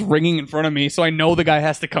 So it's Yeah. just ringing in front of me, so I know the guy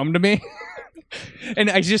has to come to me. And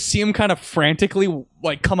I just see him kind of frantically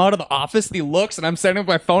like come out of the office. And he looks, and I'm setting up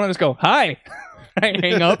my phone. And I just go, "Hi." I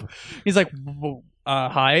hang up. He's like,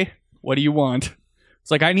 "Hi. What do you want?"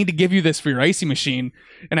 It's like, "I need to give you this for your icy machine."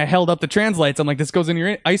 And I held up the translights. I'm like, "This goes in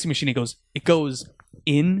your icy machine." He goes, "It goes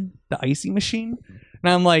in the icy machine?"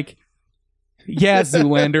 And I'm like, "Yeah,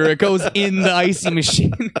 Zoolander, it goes in the icy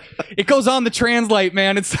machine. It goes on the translight,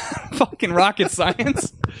 man. It's fucking rocket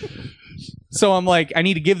science." So I'm like, "I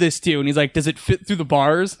need to give this to you." And he's like, "Does it fit through the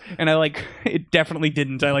bars?" And I like, it definitely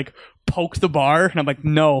didn't. I like poked the bar, and I'm like,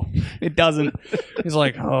 "No, it doesn't." He's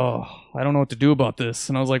like, "Oh, I don't know what to do about this."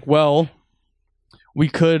 And I was like, "Well, we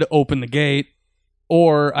could open the gate,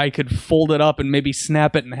 or I could fold it up and maybe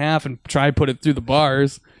snap it in half and try put it through the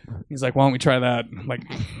bars." He's like, "Why don't we try that?" I'm like,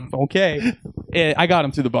 "Okay." I got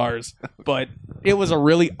him through the bars, but it was a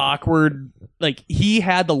really awkward, like, he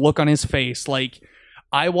had the look on his face like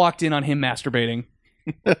I walked in on him masturbating.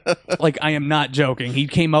 Like, I am not joking. He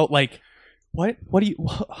came out like, why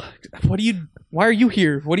are you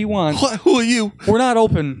here? What do you want? Who are you? We're not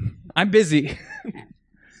open. I'm busy."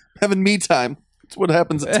 Having me time. It's what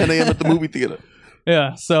happens at 10 a.m. at the movie theater.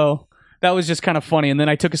 Yeah, so that was just kind of funny. And then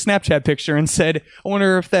I took a Snapchat picture and said, "I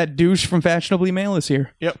wonder if that douche from Fashionably Male is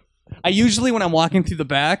here." Yep. I usually, when I'm walking through the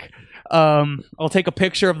back, I'll take a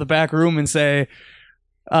picture of the back room and say,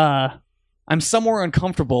 I'm somewhere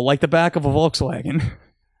uncomfortable, like the back of a Volkswagen.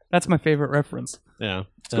 That's my favorite reference. Yeah.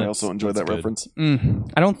 I also enjoyed that good. reference.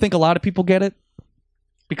 I don't think a lot of people get it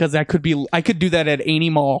because I could do that at any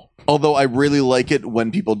mall. Although I really like it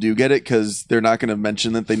when people do get it because they're not going to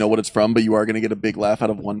mention that they know what it's from, but you are going to get a big laugh out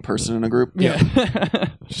of one person in a group. Yeah.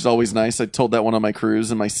 Which is always nice. I told that one on my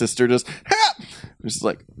cruise, and my sister just, ha! Just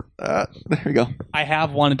like, there we go. I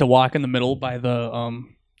have wanted to walk in the middle by the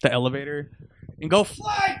elevator and go,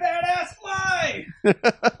 fly, badass, fly!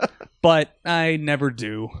 But I never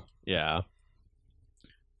do. Yeah.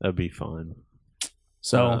 That'd be fun.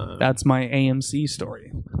 So that's my AMC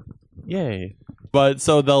story. Yay. But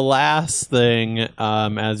so the last thing,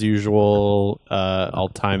 as usual, I'll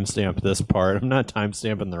timestamp this part. I'm not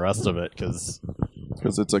timestamping the rest of it because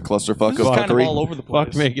it's a clusterfuck This is of kind of fuckery. all over the place.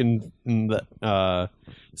 fuck making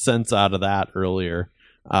sense out of that earlier.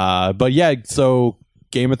 But yeah, so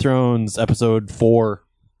Game of Thrones episode 4.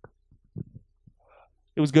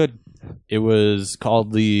 It was good. It was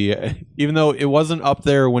called even though it wasn't up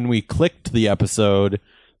there when we clicked the episode,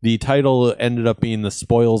 the title ended up being The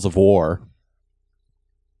Spoils of War,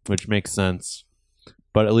 which makes sense.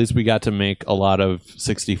 But at least we got to make a lot of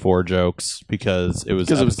 64 jokes because it was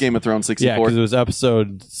Game of Thrones 64. Yeah, because it was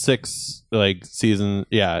episode 6, episode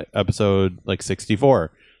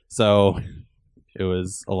 64. So it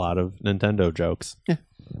was a lot of Nintendo jokes.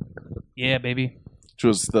 Yeah, baby. Which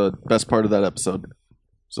was the best part of that episode.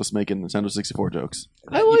 Just making Nintendo 64 jokes.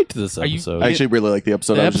 I liked this Are you- episode. I actually really like the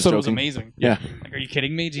episode. The I was just episode was joking. amazing. Yeah. Like, are you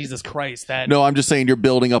kidding me? Jesus Christ. No, I'm just saying you're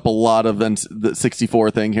building up a lot of the 64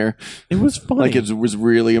 thing here. It was funny. Like it was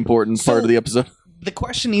really important So- part of the episode. The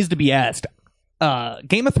question needs to be asked.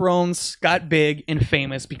 Game of Thrones got big and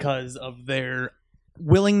famous because of their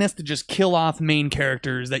willingness to just kill off main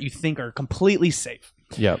characters that you think are completely safe.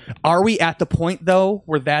 Yep. Are we at the point, though,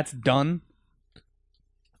 where that's done?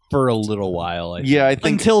 For a little while, I think. Yeah, I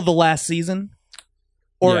think Until the last season?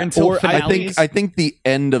 Or Yeah. until or finales? I think the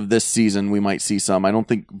end of this season we might see some. I don't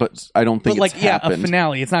think But it's like, yeah, a happened.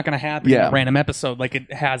 finale. It's not going to happen in Yeah. a random episode like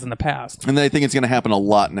it has in the past. And then I think it's going to happen a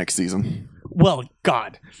lot next season. Well,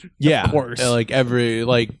 God. Yeah. Of course. Like every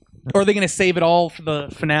Or are they going to save it all for the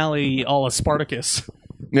finale, all of Spartacus?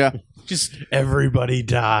 Yeah. Just everybody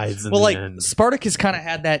dies. In well, the like end. Spartacus kind of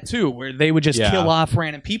had that too, where they would just Yeah. kill off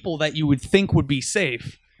random people that you would think would be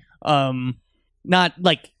safe. Not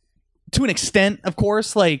like to an extent, of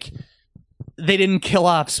course. Like they didn't kill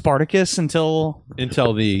off Spartacus until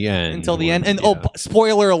the end. And Yeah.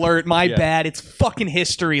 spoiler alert, my Yeah. bad. It's fucking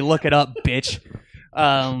history. Look it up, bitch.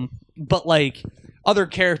 But like other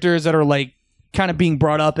characters that are like kind of being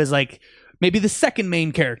brought up as like maybe the second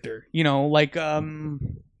main character. You know, like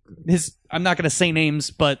his. I'm not gonna say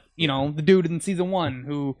names, but you know the dude in season 1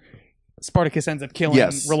 who Spartacus ends up killing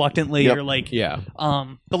Yes. reluctantly, Yep. or like Yeah.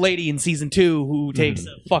 the lady in season 2 who takes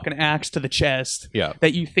a fucking axe to the chest Yeah.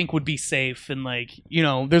 that you think would be safe, and like you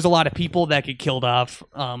know there's a lot of people that get killed off,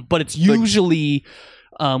 but it's usually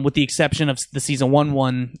with the exception of the season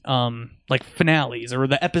 1 like finales or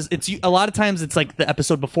the episode. It's a lot of times it's like the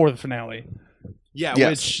episode before the finale. Yeah. Yes.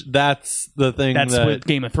 Which that's the thing. That's that, with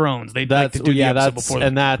Game of Thrones. They like That's to do the episode that's before the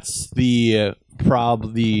and that's the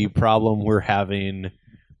problem we're having.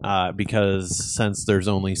 Because since there's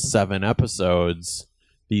only 7 episodes,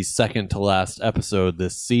 the second to last episode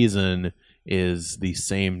this season is the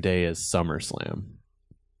same day as SummerSlam.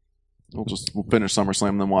 We'll finish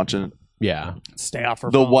SummerSlam then watch it. Yeah. stay off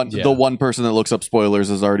her The phone. one Yeah. the one person that looks up spoilers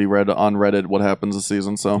has already read on Reddit what happens this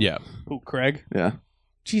season. So Yeah. Who, Craig? yeah.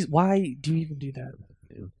 Jeez, why do you even do that?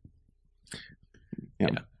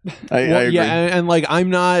 I agree. Yeah, and like I'm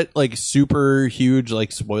not like super huge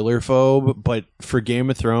like spoiler phobe, but for Game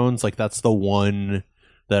of Thrones, like that's the one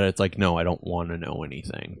that it's like, no, I don't want to know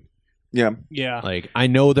anything. Yeah. Yeah. Like I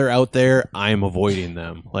know they're out there, I'm avoiding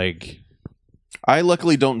them. Like I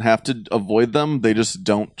luckily don't have to avoid them. They just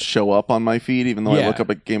don't show up on my feed, even though I Yeah. look up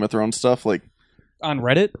at Game of Thrones stuff. Like On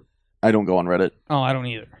Reddit? I don't go on Reddit. Oh, I don't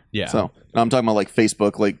either. yeah. So I'm talking about like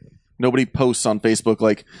Facebook. Like nobody posts on Facebook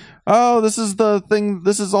like, oh, this is the thing.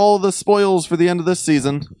 This is all the spoils for the end of this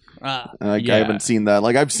season. Like, Yeah. I haven't seen that.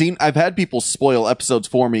 Like I've had people spoil episodes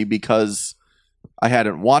for me because I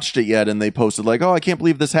hadn't watched it yet, and they posted like, oh, I can't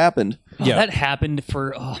believe this happened. Oh, Yeah. that happened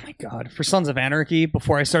for my god, for Sons of Anarchy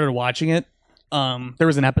before I started watching it. There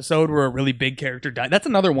was an episode where a really big character died. That's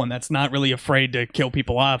another one that's not really afraid to kill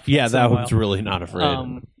people off. Yeah, once in a that while. one's really not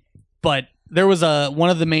afraid. But there was one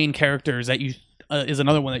of the main characters that you is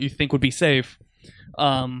another one that you think would be safe.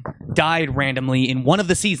 died randomly in one of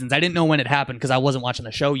the seasons. I didn't know when it happened because I wasn't watching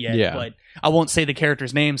the show yet. Yeah. But I won't say the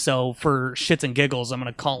character's name, so for shits and giggles, I'm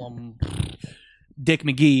gonna call him Dick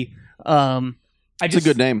McGee. It's a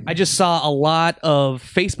good name. I just saw a lot of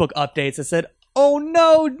Facebook updates that said, "Oh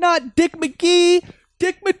no, not Dick McGee!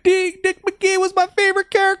 Dick McGee was my favorite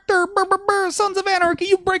character. Brr, brr, brr, Sons of Anarchy,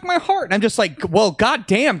 you break my heart." And I'm just like, well,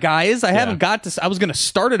 goddamn, guys, I haven't got to. I was gonna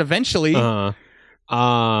start it eventually. So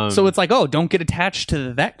it's like, oh, don't get attached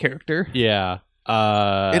to that character. Yeah.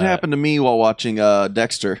 It happened to me while watching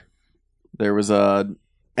Dexter. There was a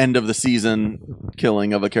end of the season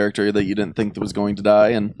killing of a character that you didn't think that was going to die,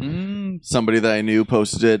 and somebody that I knew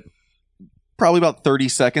posted it probably about 30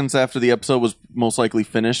 seconds after the episode was most likely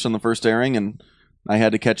finished on the first airing, and I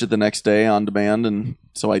had to catch it the next day on demand, and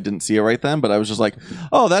so I didn't see it right then, but I was just like,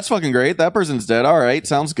 oh, that's fucking great. That person's dead. All right,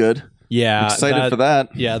 sounds good. Yeah. Excited for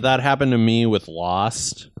that. Yeah, that happened to me with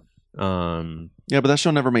Lost. Yeah, but that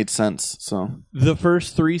show never made sense, so. The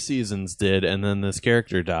first 3 seasons did, and then this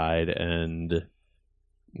character died, and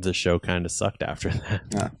the show kind of sucked after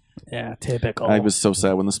that. Yeah, typical. I was so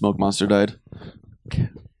sad when the smoke monster died.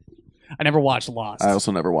 I never watched Lost. I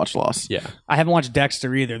also never watched Lost. Yeah. I haven't watched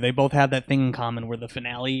Dexter either. They both had that thing in common where the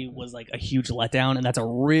finale was like a huge letdown, and that's a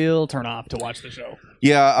real turnoff to watch the show.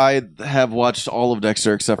 Yeah, I have watched all of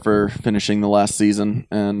Dexter except for finishing the last season,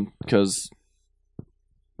 and because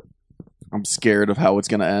I'm scared of how it's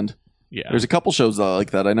going to end. Yeah. There's a couple shows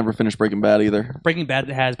like that. I never finished Breaking Bad either. Breaking Bad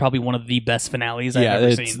has probably one of the best finales I've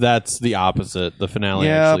ever seen. That's the opposite. The finale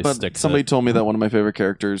Yeah, actually but sticks. somebody told me that one of my favorite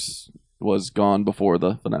characters was gone before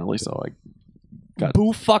the finale, so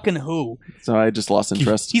Boo fucking who? I just lost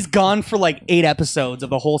interest. He's gone for like 8 episodes of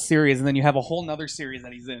the whole series, and then you have a whole nother series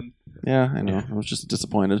that he's in. Yeah, I know. I was just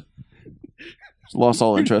disappointed. Lost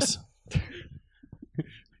all interest.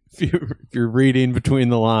 If you're reading between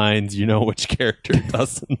the lines, you know which character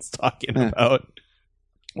Dustin's talking about.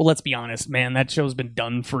 Well, let's be honest, man. That show's been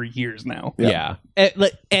done for years now. Yeah.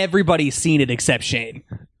 Everybody's seen it except Shane.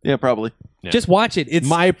 Yeah, probably. Yeah. Just watch it. It's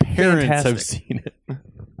My parents fantastic. have seen it.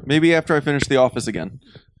 Maybe after I finish The Office again.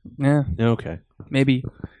 Yeah, Okay. maybe.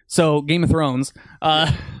 So, Game of Thrones.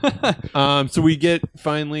 So we get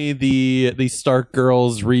finally the Stark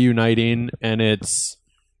girls reuniting, and it's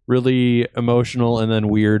really emotional and then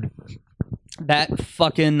weird. That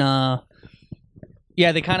fucking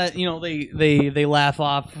yeah, they kind of, they laugh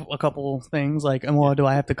off a couple things like, well, do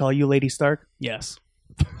I have to call you Lady Stark? Yes.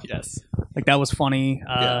 Yes. Like, that was funny.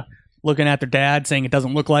 Yeah. Looking at their dad saying it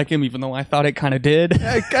doesn't look like him, even though I thought it kind of did.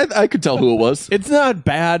 I could tell who it was. It's not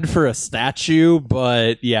bad for a statue,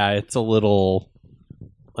 but yeah, it's a little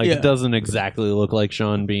it doesn't exactly look like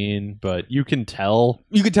Sean Bean, but you can tell.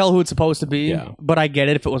 You could tell who it's supposed to be. Yeah. But I get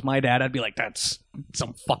it. If it was my dad, I'd be like, that's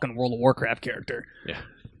some fucking World of Warcraft character.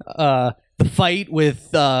 Yeah. The fight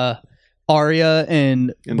with Arya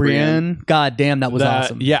and Brienne. God damn, that was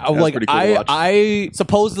awesome. Yeah, was like pretty cool to watch. I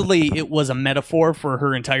Supposedly, it was a metaphor for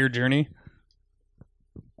her entire journey.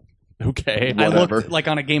 okay. I Whatever. looked like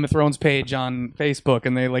on a Game of Thrones page on Facebook,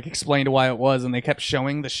 and they like explained why it was, and they kept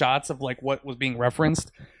showing the shots of like what was being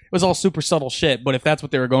referenced. It was all super subtle shit, but if that's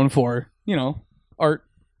what they were going for, art.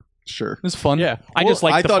 Sure. It was fun. Yeah. I just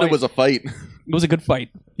like. I thought it was a fight. It was a good fight.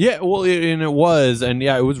 Yeah, well, and it was, and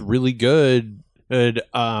yeah, it was really good.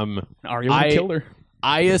 Arya killed her.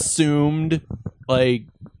 I assumed, like,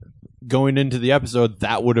 going into the episode,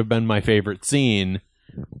 that would have been my favorite scene,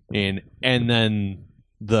 and then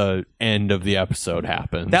the end of the episode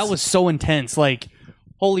happens. That was so intense. Like,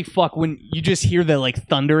 holy fuck! When you just hear the like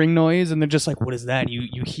thundering noise, and they're just like, "What is that?"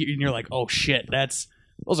 You hear, and you're like, "Oh shit!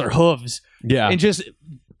 Those are hooves." yeah, And just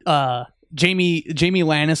Jamie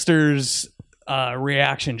Lannister's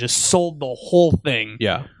reaction just sold the whole thing.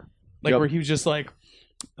 yeah, Like Yep. where he was just like,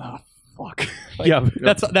 "Oh fuck." Like, yeah,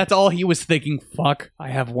 That's all he was thinking. Fuck! I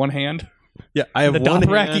have one hand. yeah. I have The one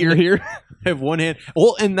Dothraki hand. are here. I have one hand.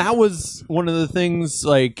 Well, and that was one of the things,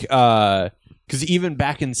 like, because even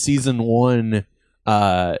back in season 1,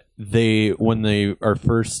 when they are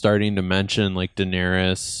first starting to mention, like,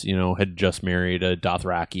 Daenerys, had just married a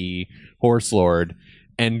Dothraki horse lord,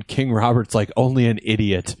 and King Robert's like, only an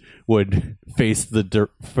idiot would face the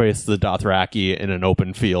Dothraki in an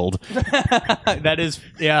open field. That is,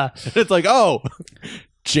 yeah. It's like, oh,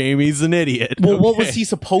 Jamie's an idiot. Well, what Okay. was he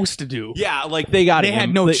supposed to do? Yeah, like they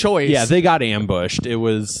had no choice. Yeah, they got ambushed. It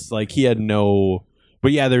was like he had no.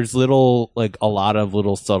 But yeah, there's a lot of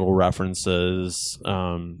little subtle references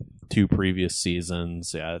to previous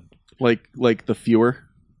seasons. Yeah, Like the fewer.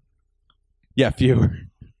 yeah, fewer.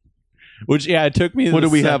 Which it took me. What do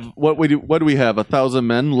we have? What do we have? 1,000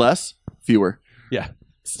 men less? Fewer. Yeah,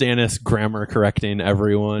 Stannis grammar correcting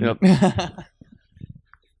everyone. Yep.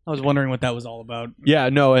 I was wondering what that was all about. Yeah,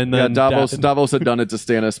 no, and Yeah, then Davos had done it to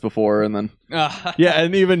Stannis before, and then yeah,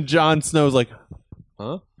 and even Jon Snow's like,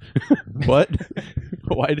 huh? What?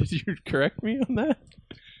 Why did you correct me on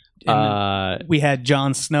that? We had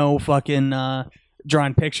Jon Snow fucking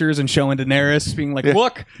drawing pictures and showing Daenerys, being like,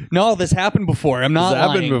 "Look, no, this happened before. I'm not This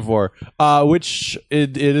happened lying." before. Which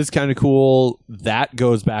it is kind of cool. That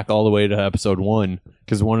goes back all the way to episode 1,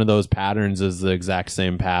 because one of those patterns is the exact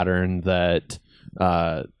same pattern that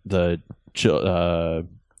the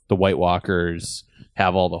White Walkers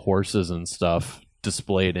have all the horses and stuff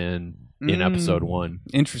displayed in episode 1.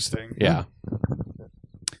 Interesting. Yeah.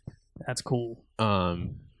 That's cool.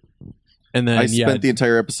 And then I spent the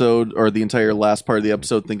entire episode or the entire last part of the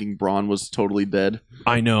episode thinking Bronn was totally dead.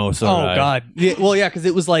 I know. So Oh God. Yeah, well, yeah, because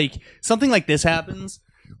it was like something like this happens,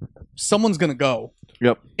 someone's gonna go,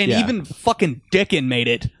 Yep. and Yeah. even fucking Dickon made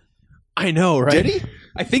it. I know, right? Did he?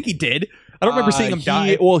 I think he did. I don't remember seeing him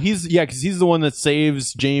die. Well, because he's the one that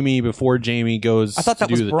saves Jamie before Jamie goes I thought that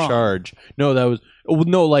to was do the Bronn. charge. No, that was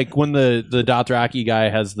like when the Dothraki guy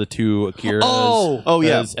has the two Akiras. Oh,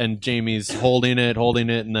 yeah. and Jamie's holding it,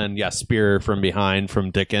 and then spear from behind from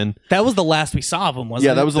Dickon. That was the last we saw of him, wasn't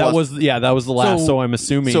Yeah, it? that was the last. That was the last. So- So I'm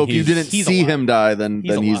assuming. So if you didn't he's see alive. him die, then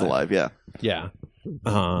He's he's alive. alive. Yeah.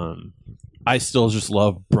 yeah. I still just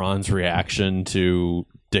love Bronn's reaction to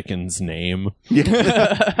Dickon's name.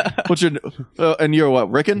 Yeah. What's your? And you're what?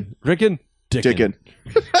 Rickon? Rickon? Dickon.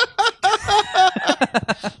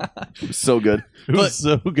 So good. It was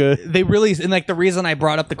so good. They really, and like the reason I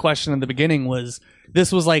brought up the question in the beginning was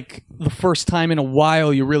this was like the first time in a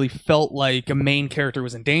while you really felt like a main character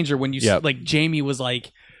was in danger when you Yep. like Jamie was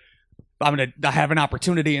like, I have an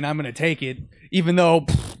opportunity and I'm gonna take it, even though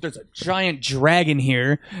there's a giant dragon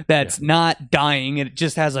here that's not dying, it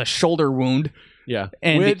just has a shoulder wound, Yeah.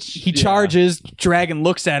 and he charges. Dragon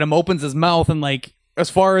looks at him, opens his mouth, and like as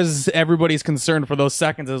far as everybody's concerned for those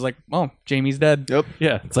seconds, it was like, oh, Jamie's dead. Yep.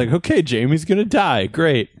 Yeah. It's like, okay, Jamie's gonna die.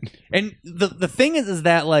 Great. And the thing is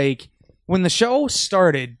that like when the show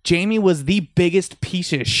started, Jamie was the biggest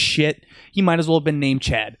piece of shit. He might as well have been named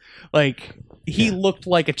Chad. Like he looked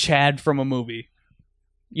like a Chad from a movie.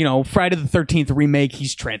 You know, Friday the 13th remake.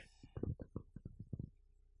 He's Trent,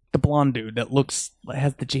 the blonde dude that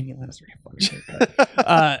has the Jamie Lannister fucking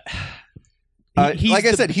haircut. He's Like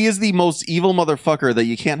I the- said, he is the most evil motherfucker that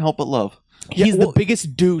you can't help but love. he's the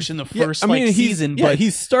biggest douche in the first season. But he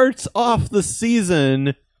starts off the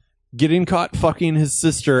season getting caught fucking his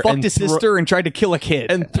sister fucked his sister and tried to kill a kid.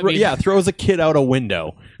 and I mean, throws a kid out a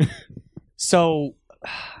window. So,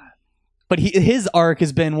 but his arc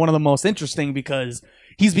has been one of the most interesting because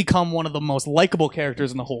he's become one of the most likable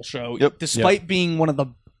characters in the whole show, Yep. despite being one of the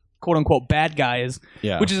quote unquote bad guys.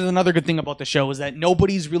 Yeah. Which is another good thing about the show is that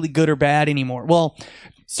nobody's really good or bad anymore. Well,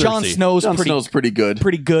 Jon Cersei. Snow's Jon pretty Snow's pretty good.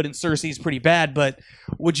 and Cersei's pretty bad, but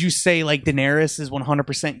would you say like Daenerys is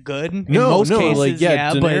 100% good? In No, most no, cases, like,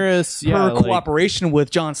 yeah, Daenerys, but yeah, her like- cooperation with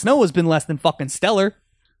Jon Snow has been less than fucking stellar.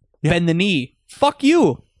 Bend the knee. Fuck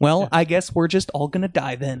you. Well, I guess we're just all gonna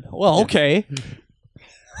die then. Well, okay.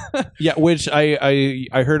 Yeah, which I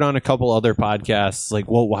heard on a couple other podcasts, like,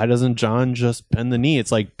 well, why doesn't John just bend the knee?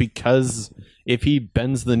 It's like, because if he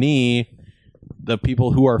bends the knee, the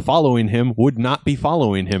people who are following him would not be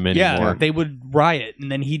following him anymore. Yeah, they would riot,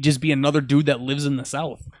 and then he'd just be another dude that lives in the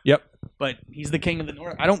South. Yep. But he's the king of the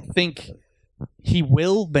North. I don't think he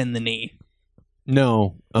will bend the knee.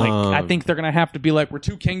 No. Like, I think they're gonna have to be like, we're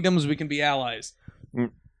two kingdoms, we can be allies.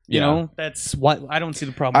 You know, that's what I don't see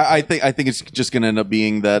the problem. I think it's just gonna end up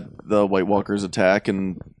being that the White Walkers attack,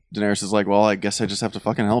 and Daenerys is like, "Well, I guess I just have to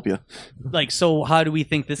fucking help you." Like, so how do we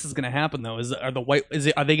think this is going to happen though? Are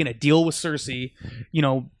they going to deal with Cersei, you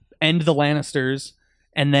know, end the Lannisters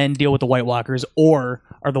and then deal with the White Walkers, or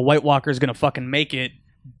are the White Walkers going to fucking make it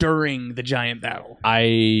during the giant battle?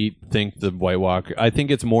 I think I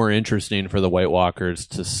think it's more interesting for the White Walkers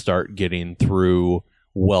to start getting through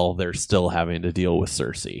while they're still having to deal with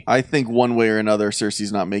Cersei. I think one way or another,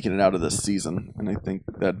 Cersei's not making it out of this season, and I think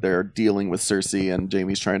that they're dealing with Cersei, and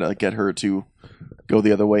Jaime's trying to get her to go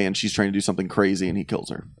the other way, and she's trying to do something crazy, and he kills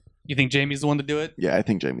her. You think Jaime's the one to do it? Yeah, I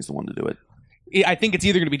think Jaime's the one to do it. I think it's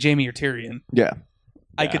either going to be Jaime or Tyrion. Yeah,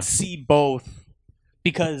 I could see both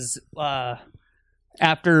because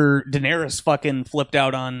after Daenerys fucking flipped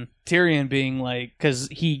out on Tyrion being like, because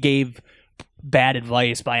he gave bad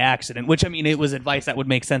advice by accident, which I mean, it was advice that would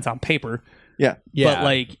make sense on paper. yeah. But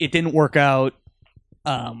like it didn't work out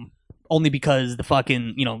only because the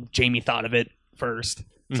fucking, you know, Jaime thought of it first.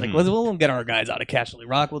 It's like, we'll get our guys out of Casterly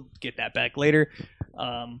Rock. We'll get that back later.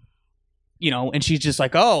 You know, and she's just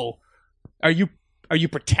like, oh, are you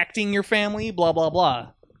protecting your family? Blah, blah, blah.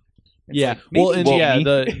 It's Yeah. like, maybe Well, and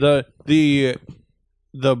Jamie.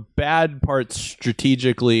 the bad part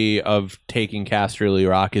strategically of taking Casterly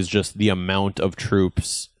Rock is just the amount of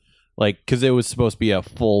troops, like, because it was supposed to be a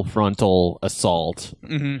full frontal assault,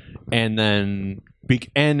 and then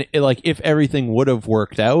if everything would have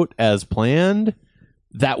worked out as planned,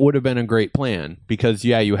 that would have been a great plan, because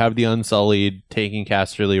you have the Unsullied taking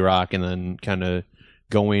Casterly Rock and then kind of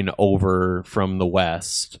going over from the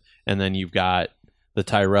west, and then you've got the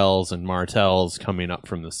Tyrells and Martells coming up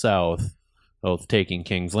from the south, both taking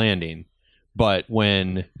King's Landing. But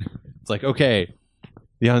when it's like, okay,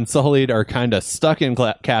 the Unsullied are kind of stuck in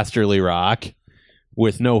Casterly Rock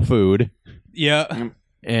with no food Yeah.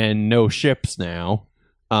 and no ships now.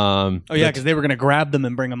 Because they were going to grab them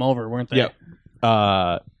and bring them over, weren't they? Yep.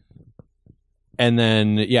 And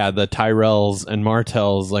then, the Tyrells and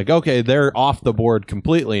Martells, like, okay, they're off the board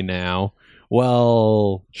completely now.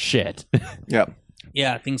 Well, shit. Yeah.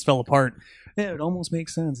 Yeah, things fell apart. Yeah, it almost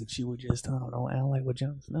makes sense if she would just, I don't know, ally with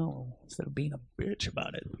Jon Snow instead of being a bitch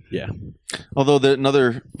about it. Yeah. Although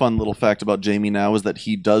another fun little fact about Jaime now is that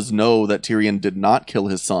he does know that Tyrion did not kill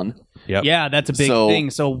his son. Yep. Yeah, that's a big So- thing.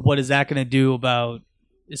 So what is that going to do about...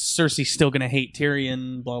 Is Cersei still going to hate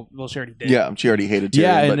Tyrion? Well, she already did. Yeah, she already hated Tyrion.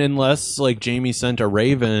 Yeah, but and unless, like, Jaime sent a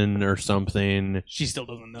raven or something, She still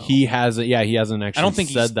doesn't know. he hasn't actually I don't think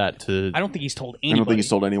he's- said that to... I don't think he's told I anybody. don't think he's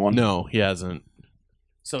told anyone. No, he hasn't.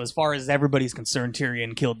 So as far as everybody's concerned,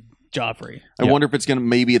 Tyrion killed Joffrey. I wonder if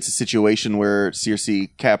maybe it's a situation where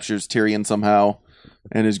Cersei captures Tyrion somehow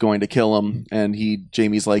and is going to kill him, and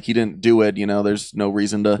Jaime's like, he didn't do it, there's no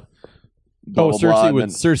reason to blah, blah, blah, and then-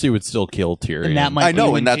 Cersei would still kill Tyrion. And that might I know,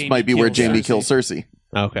 be when and that Jaime might be where kills Jaime Cersei. kills Cersei.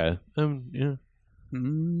 Okay. Yeah.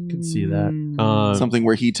 Can see that. Something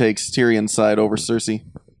where he takes Tyrion's side over Cersei.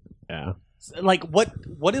 Yeah. Like what's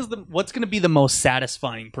going to be the most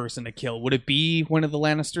satisfying person to kill? Would it be one of the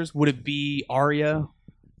Lannisters? Would it be Arya,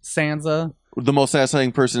 Sansa? The most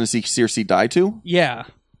satisfying person to see Cersei die to? Yeah,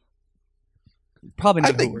 probably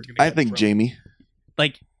not. I think Jaime.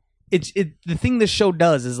 Like the thing this show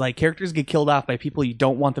does is like characters get killed off by people you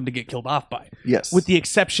don't want them to get killed off by, Yes. with the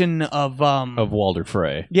exception of Walder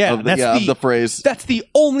Frey. yeah, of the phrase. that's the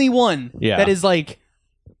only one Yeah. that is like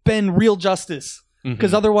been real justice.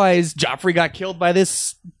 Because otherwise, Joffrey got killed by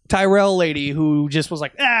this Tyrell lady who just was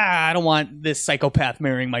like, I don't want this psychopath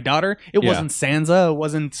marrying my daughter. It Yeah. wasn't Sansa. It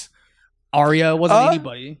wasn't Arya. It wasn't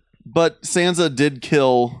anybody. But Sansa did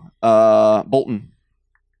kill Bolton.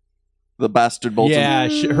 The bastard Bolton. Yeah,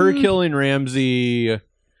 her killing Ramsay.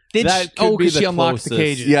 Did That she, could be because the she unlocked the closest.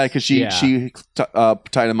 cages. Yeah, because she Yeah.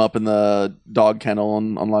 tied him up in the dog kennel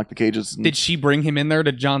and unlocked the cages. And Did she bring him in there?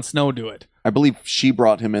 Did Jon Snow do it? I believe she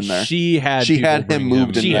brought him in there. She had She people had him bring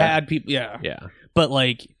moved in She there. had people. Yeah. Yeah. But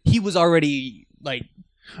like he was already like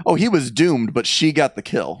Oh, he was doomed, but she got the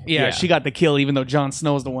kill. yeah, she got the kill even though Jon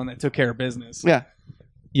Snow's the one that took care of business. Yeah.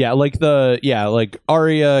 Yeah, like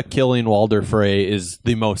Arya killing Walder Frey is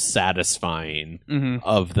the most satisfying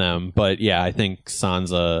of them. But yeah, I think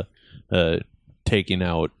Sansa taking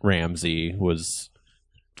out Ramsay was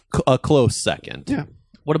a close second. Yeah.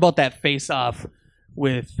 What about that face off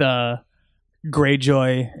with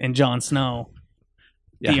Greyjoy and Jon Snow?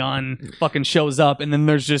 Yeah. Theon fucking shows up, and then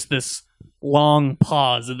there's just this long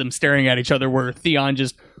pause of them staring at each other where Theon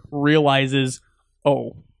just realizes,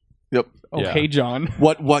 Yep. Yeah. hey, John.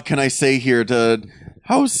 What can I say here to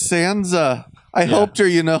how's Sansa? I helped her,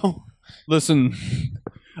 Listen,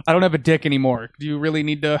 I don't have a dick anymore. Do you really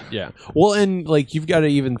need to? Yeah. Well, and like you've got to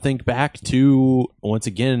even think back to once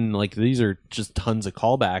again, like these are just tons of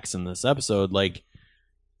callbacks in this episode. Like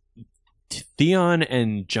Theon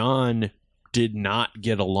and Jon did not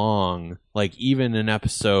get along, like even in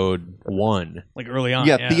episode 1. Like early on.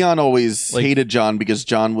 Yeah, Theon always Like- hated Jon because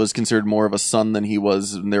Jon was considered more of a son than he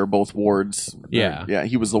was, and they were both wards. Yeah. Yeah,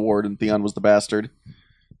 he was the ward and Theon was the bastard.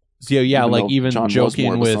 So yeah, Even like though even Jon was more joking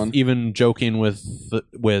of a with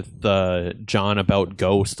son. Jon about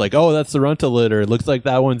Ghost, like, oh, that's the Runta litter. Looks like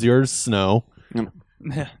that one's yours, Snow.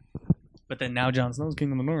 But then now Jon Snow's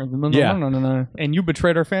king of the North. No, Yeah. no. And you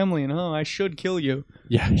betrayed our family, and I should kill you.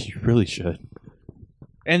 Yeah, you really should.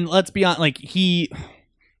 And let's be honest, like he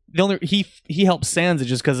helped Sansa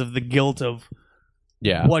just because of the guilt of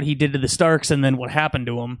Yeah. what he did to the Starks and then what happened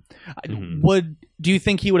to him. Do you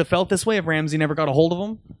think he would have felt this way if Ramsay never got a hold of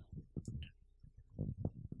him?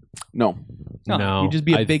 No. No, he'd just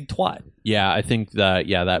be a I- big twat. Yeah, I think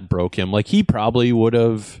that broke him. Like he probably would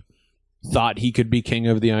have thought he could be king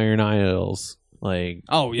of the Iron Isles. Like,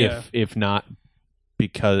 Oh yeah, if not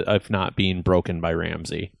being broken by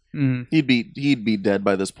Ramsay. Mhm. He'd be dead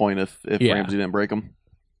by this point if Yeah. Ramsay didn't break him.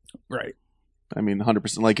 Right. I mean,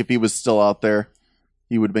 100%. Like if he was still out there,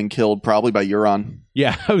 he would have been killed probably by Euron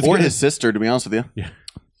Yeah, or his sister. To be honest with you, Yeah,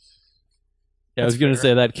 I was going to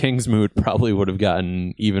say that Kingsmoot probably would have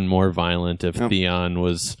gotten even more violent if Theon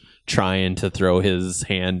was trying to throw his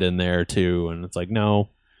hand in there too, and it's like, no,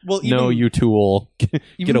 you tool,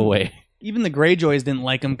 get away. Even the Greyjoys didn't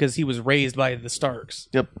like him because he was raised by the Starks.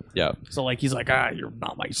 Yep. Yeah. So like he's like, you're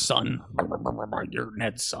not my son. You're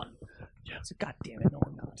Ned's son. Yeah. So God damn it, no,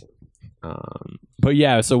 I'm not. But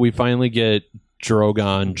yeah, so we finally get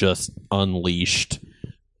Drogon just unleashed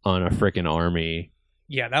on a freaking army.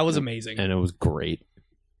 Yeah, that was amazing. And it was great.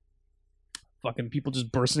 Fucking people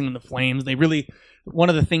just bursting into flames. They really, one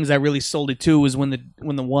of the things that really sold it too was when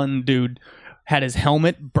the one dude had his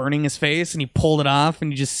helmet burning his face and he pulled it off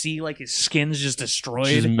and you just see like his skin's just destroyed,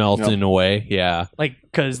 just melting away. Yeah, like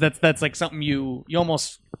because that's like something you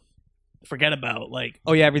almost forget about. Like,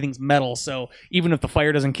 oh yeah, everything's metal, so even if the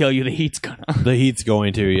fire doesn't kill you, the heat's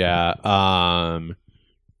going to. Yeah.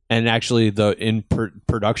 And actually,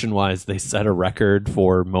 production wise, they set a record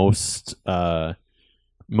for most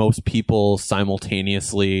people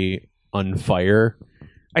simultaneously on fire.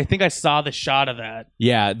 I think I saw the shot of that.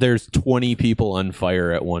 Yeah, there's 20 people on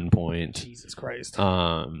fire at one point. Jesus Christ.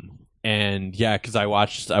 And yeah, because I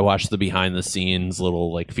watched the behind the scenes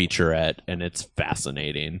little like featurette, and it's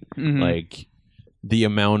fascinating. Mm-hmm. Like the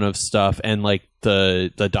amount of stuff, and like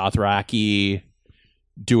the Dothraki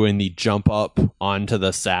doing the jump up onto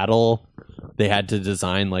the saddle. They had to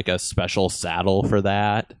design like a special saddle for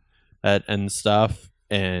that and stuff.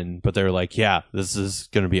 But they're like, yeah, this is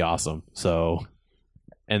gonna be awesome. So.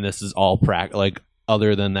 And this is all like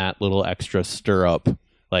other than that little extra stirrup,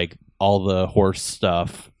 like all the horse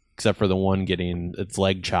stuff, except for the one getting its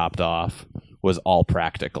leg chopped off, was all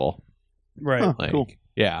practical. Right. Huh, like, cool.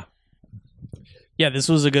 Yeah. Yeah, this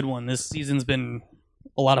was a good one. This season's been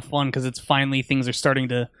a lot of fun because it's finally things are starting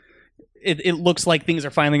to. It looks like things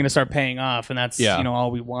are finally going to start paying off, and that's all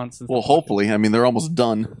we want. Well, hopefully. I mean, they're almost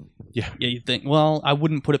done. Yeah. Yeah, you think? Well, I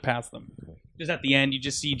wouldn't put it past them. Just at the end, you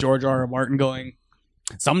just see George R. R. Martin going.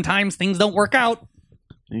 Sometimes things don't work out.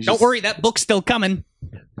 Don't worry, that book's still coming.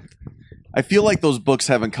 I feel like those books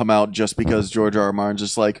haven't come out just because George R. R. Martin's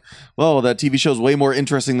just like, well, that TV show's way more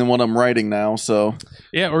interesting than what I'm writing now, so...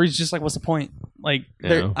 Yeah, or he's just like, what's the point? Like,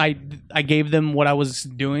 I gave them what I was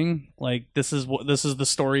doing. Like, this is the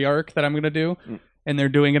story arc that I'm going to do. And they're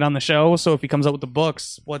doing it on the show, so if he comes out with the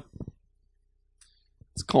books, what...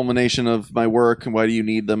 It's a culmination of my work, and why do you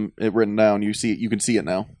need them written down? You can see it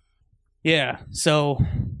now. Yeah, so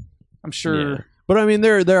I'm sure. Yeah. But I mean,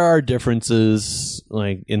 there are differences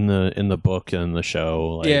like in the book and the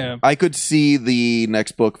show. Like, yeah, I could see the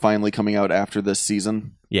next book finally coming out after this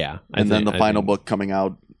season. Yeah, and then the final book coming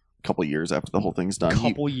out a couple years after the whole thing's done.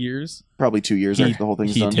 Years, probably 2 years after the whole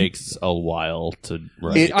thing's done. He takes a while to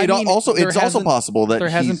write. It's also possible that there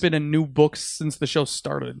hasn't been a new book since the show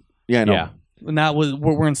started. Yeah, I know. Yeah. And that was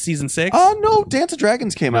we're in season 6. Oh no, Dance of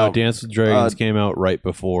Dragons came out. Dance with Dragons came out right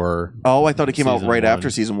before. Oh, I thought it came out right 1.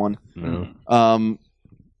 after season 1. No.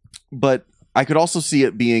 But I could also see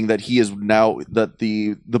it being that he is now that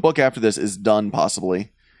the book after this is done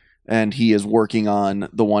possibly, and he is working on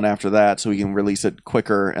the one after that, so he can release it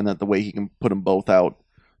quicker, and that the way he can put them both out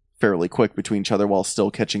fairly quick between each other while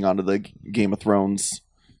still catching on to the Game of Thrones.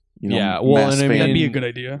 That'd be a good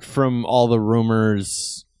idea. From all the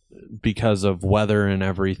rumors. Because of weather and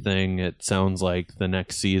everything, it sounds like the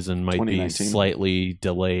next season might be slightly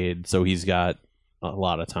delayed, so he's got a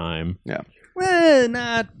lot of time. Yeah. Well,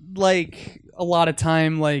 not like a lot of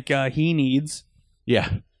time like he needs. Yeah.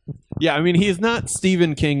 Yeah, I mean, he's not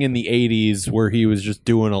Stephen King in the 80s where he was just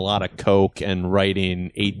doing a lot of coke and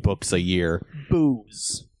writing 8 books a year.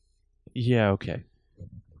 Booze. Yeah, okay.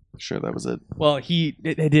 Sure, that was it. Well, he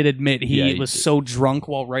did admit he was so drunk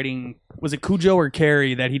while writing. Was it Cujo or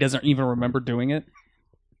Carrie that he doesn't even remember doing it?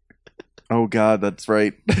 Oh God, that's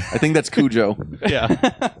right. I think that's Cujo. Yeah.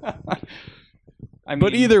 I mean,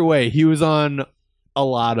 but either way, he was on a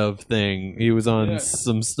lot of things. He was on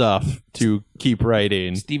some stuff to keep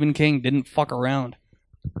writing. Stephen King didn't fuck around.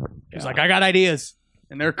 He's like, I got ideas,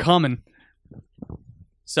 and they're coming.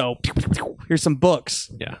 So here's some books.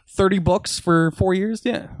 Yeah. 30 books for 4 years.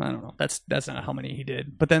 Yeah, I don't know. That's not how many he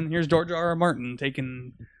did. But then here's George R. R. Martin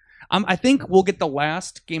taking. I think we'll get the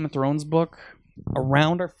last Game of Thrones book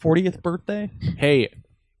around our 40th birthday. Hey,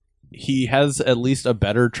 he has at least a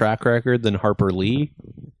better track record than Harper Lee,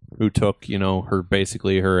 who took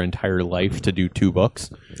her entire life to do 2 books.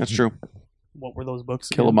 That's true. What were those books?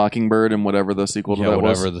 Kill a Mockingbird and whatever the sequel to that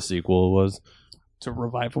was. Whatever the sequel was. To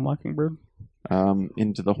Revive a Mockingbird.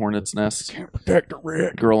 Into the Hornet's Nest. Can't protect the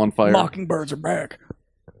Rick. Girl on Fire. Mockingbirds are back.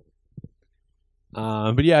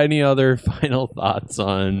 But yeah, any other final thoughts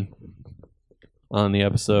on the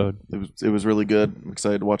episode? It was really good. I'm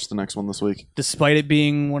excited to watch the next one this week. Despite it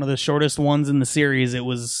being one of the shortest ones in the series, it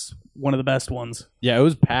was one of the best ones. Yeah, it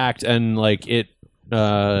was packed, and like it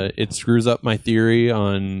screws up my theory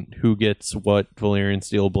on who gets what Valyrian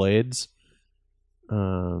steel blades.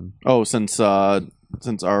 Since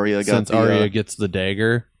Arya gets the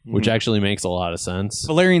dagger, which actually makes a lot of sense.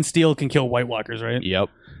 Valyrian steel can kill White Walkers, right? Yep.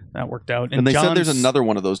 That worked out. and they said Jon's- there's another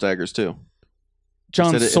one of those daggers too. said it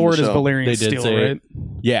in John's the sword is show. Valyrian They did steel, say right?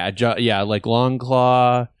 it. Yeah, like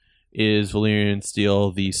Longclaw is Valyrian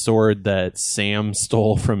steel. The sword that Sam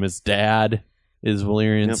stole from his dad is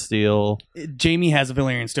Valyrian Yep. steel. Jamie has a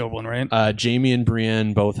Valyrian steel one, right? Jamie and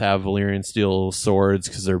Brienne both have Valyrian steel swords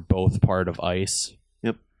because they're both part of ice.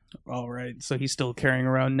 All right. So he's still carrying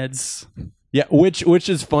around Ned's. Yeah, which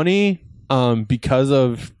is funny because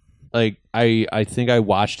of like I think I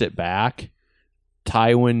watched it back.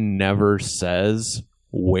 Tywin never says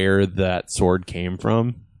where that sword came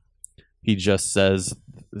from. He just says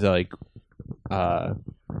like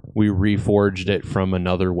we reforged it from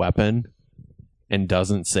another weapon, and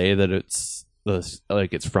doesn't say that it's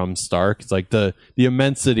from Stark. It's like the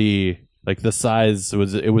immensity, like the size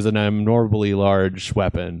was an abnormally large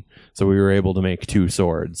weapon, so we were able to make two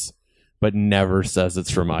swords, but never says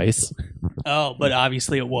it's from ice. Oh, but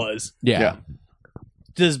obviously it was. Yeah.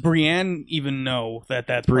 Does Brienne even know that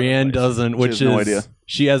that's Brienne part of it? doesn't, which She has no is idea.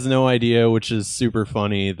 she has no idea, which is super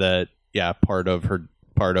funny that part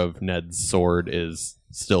of Ned's sword is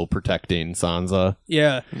still protecting Sansa.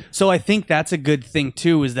 Yeah. So I think that's a good thing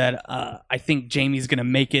too. Is that I think Jamie's gonna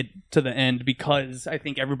make it to the end because I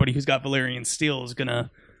think everybody who's got Valyrian steel is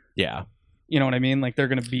gonna, Yeah. you know what I mean? Like they're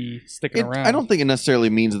gonna be sticking around. I don't think it necessarily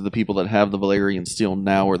means that the people that have the Valyrian steel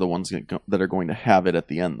now are the ones that are going to have it at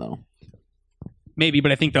the end, though. Maybe,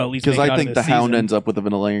 but I think they'll at least Because make it I out think of the this Hound season. ends up with a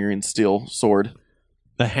Valyrian steel sword.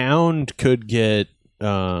 The Hound could get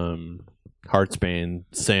Heartsbane,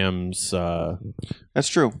 Sam's That's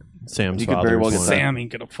true. Sam's He could father's very well get one. that. Sam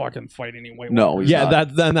ain't gonna fucking fight any White No, Walkers. he's Yeah,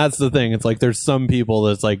 not. that's the thing. It's like there's some people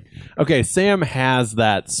that's like, okay, Sam has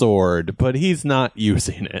that sword, but he's not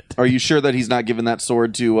using it. Are you sure that he's not giving that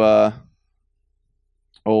sword to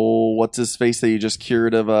what's his face that you just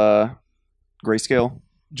cured of grayscale?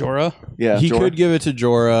 Jorah. Yeah, He Jorah. could give it to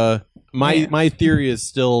Jorah. Man. My theory is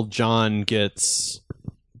still Jon gets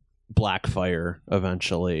Blackfire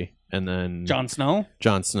eventually, and then Jon Snow.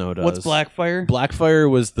 Jon Snow does. What's Blackfire? Blackfire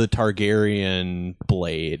was the Targaryen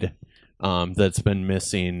blade that's been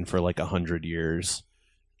missing for like 100 years.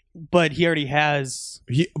 But he already has.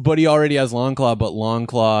 But he already has Longclaw, but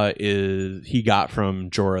Longclaw he got from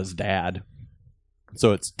Jorah's dad.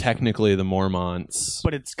 So it's technically the Mormonts.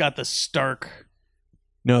 But it's got the Stark.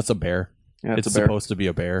 No, it's a bear. Yeah, It's it's a bear. supposed to be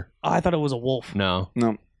a bear. Oh, I thought it was a wolf. No.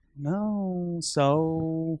 No. No.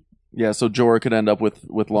 So Yeah, so Jorah could end up with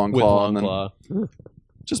Longclaw, With and then Longclaw.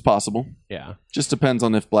 just possible. Yeah. Just depends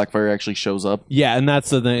on if Blackfire actually shows up. Yeah, and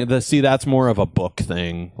that's the thing. See, that's more of a book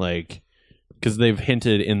thing. Like, because they've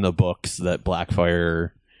hinted in the books that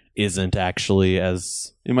Blackfire isn't actually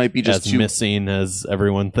as It might be just as too. missing as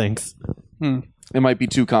everyone thinks. It might be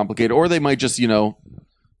too complicated, or they might just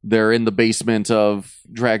they're in the basement of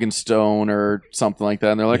Dragonstone or something like that,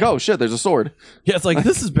 and they're like, "Oh shit, there's a sword." Yeah, it's like,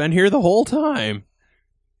 this has been here the whole time.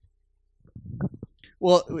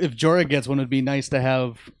 well, if Jorah gets one, it'd be nice to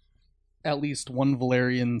have at least one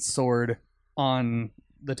Valyrian sword on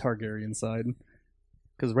the Targaryen side.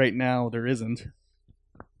 Because right now there isn't.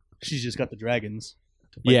 She's just got the dragons.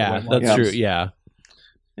 to fight the Yeah, White that's Walkers. Yeah. true. Yeah.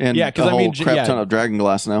 And Yeah, 'cause a I mean, whole crap yeah. ton of dragon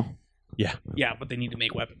glass now. Yeah, but they need to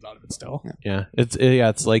make weapons out of it still. Yeah.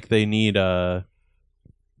 It's like they need an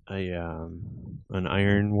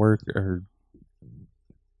iron work or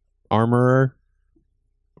armorer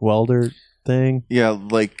welder thing. Yeah,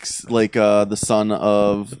 like the son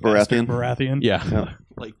of Bastard Baratheon. Baratheon. Yeah. Yeah.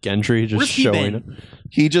 Like Gendry just Where's he showing been? up.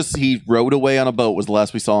 He rode away on a boat was the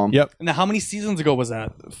last we saw him. Yep. Now, how many seasons ago was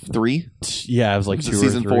that? 3. Yeah, it was like Was it 2 or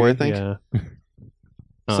season 3. 4, I think? Yeah.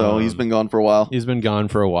 So he's been gone for a while. He's been gone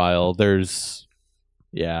for a while. That's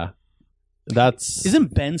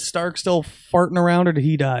Isn't Ben Stark still farting around, or did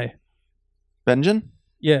he die? Benjen?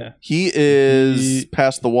 Yeah. He is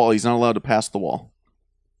past the wall. He's not allowed to pass the wall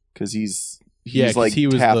because he's 'cause like he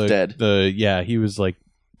was half the, dead. He was like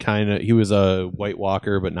he was a White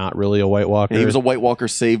Walker, but not really a White Walker. And he was a White Walker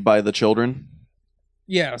saved by the children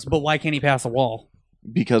Yes, but why can't he pass a wall?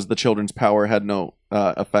 because the children's power had no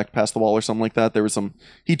effect past the wall or something like that. There was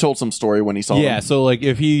he told some story when he saw them. So like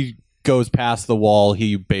if he goes past the wall,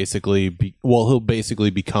 he'll basically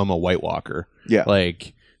become a White Walker. Yeah.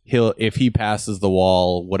 Like if he passes the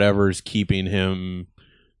wall, whatever's keeping him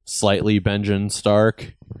slightly Benjen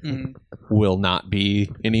Stark Mhm. will not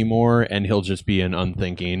be anymore, and he'll just be an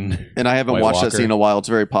unthinking. And I haven't White watched that Walker. scene in a while. It's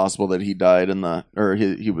very possible that he died or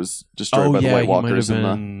he was destroyed by the White he might Walkers have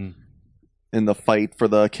been. in the fight for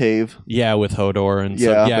the cave. Yeah, with Hodor and Yeah,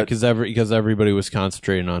 stuff. Yeah, but- because everybody was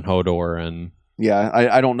concentrating on Hodor and Yeah,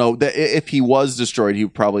 I don't know. If he was destroyed, he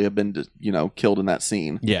would probably have been, killed in that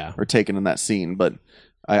scene yeah. or taken in that scene. But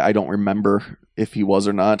I don't remember if he was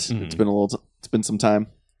or not. Mhm. It's been some time.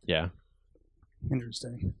 Yeah.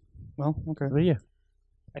 Interesting. Well, okay. But yeah,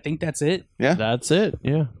 I think that's it. Yeah, that's it.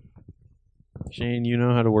 Yeah. Shane, you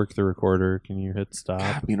know how to work the recorder. Can you hit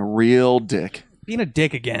stop? being a real dick. Being a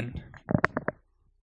dick again.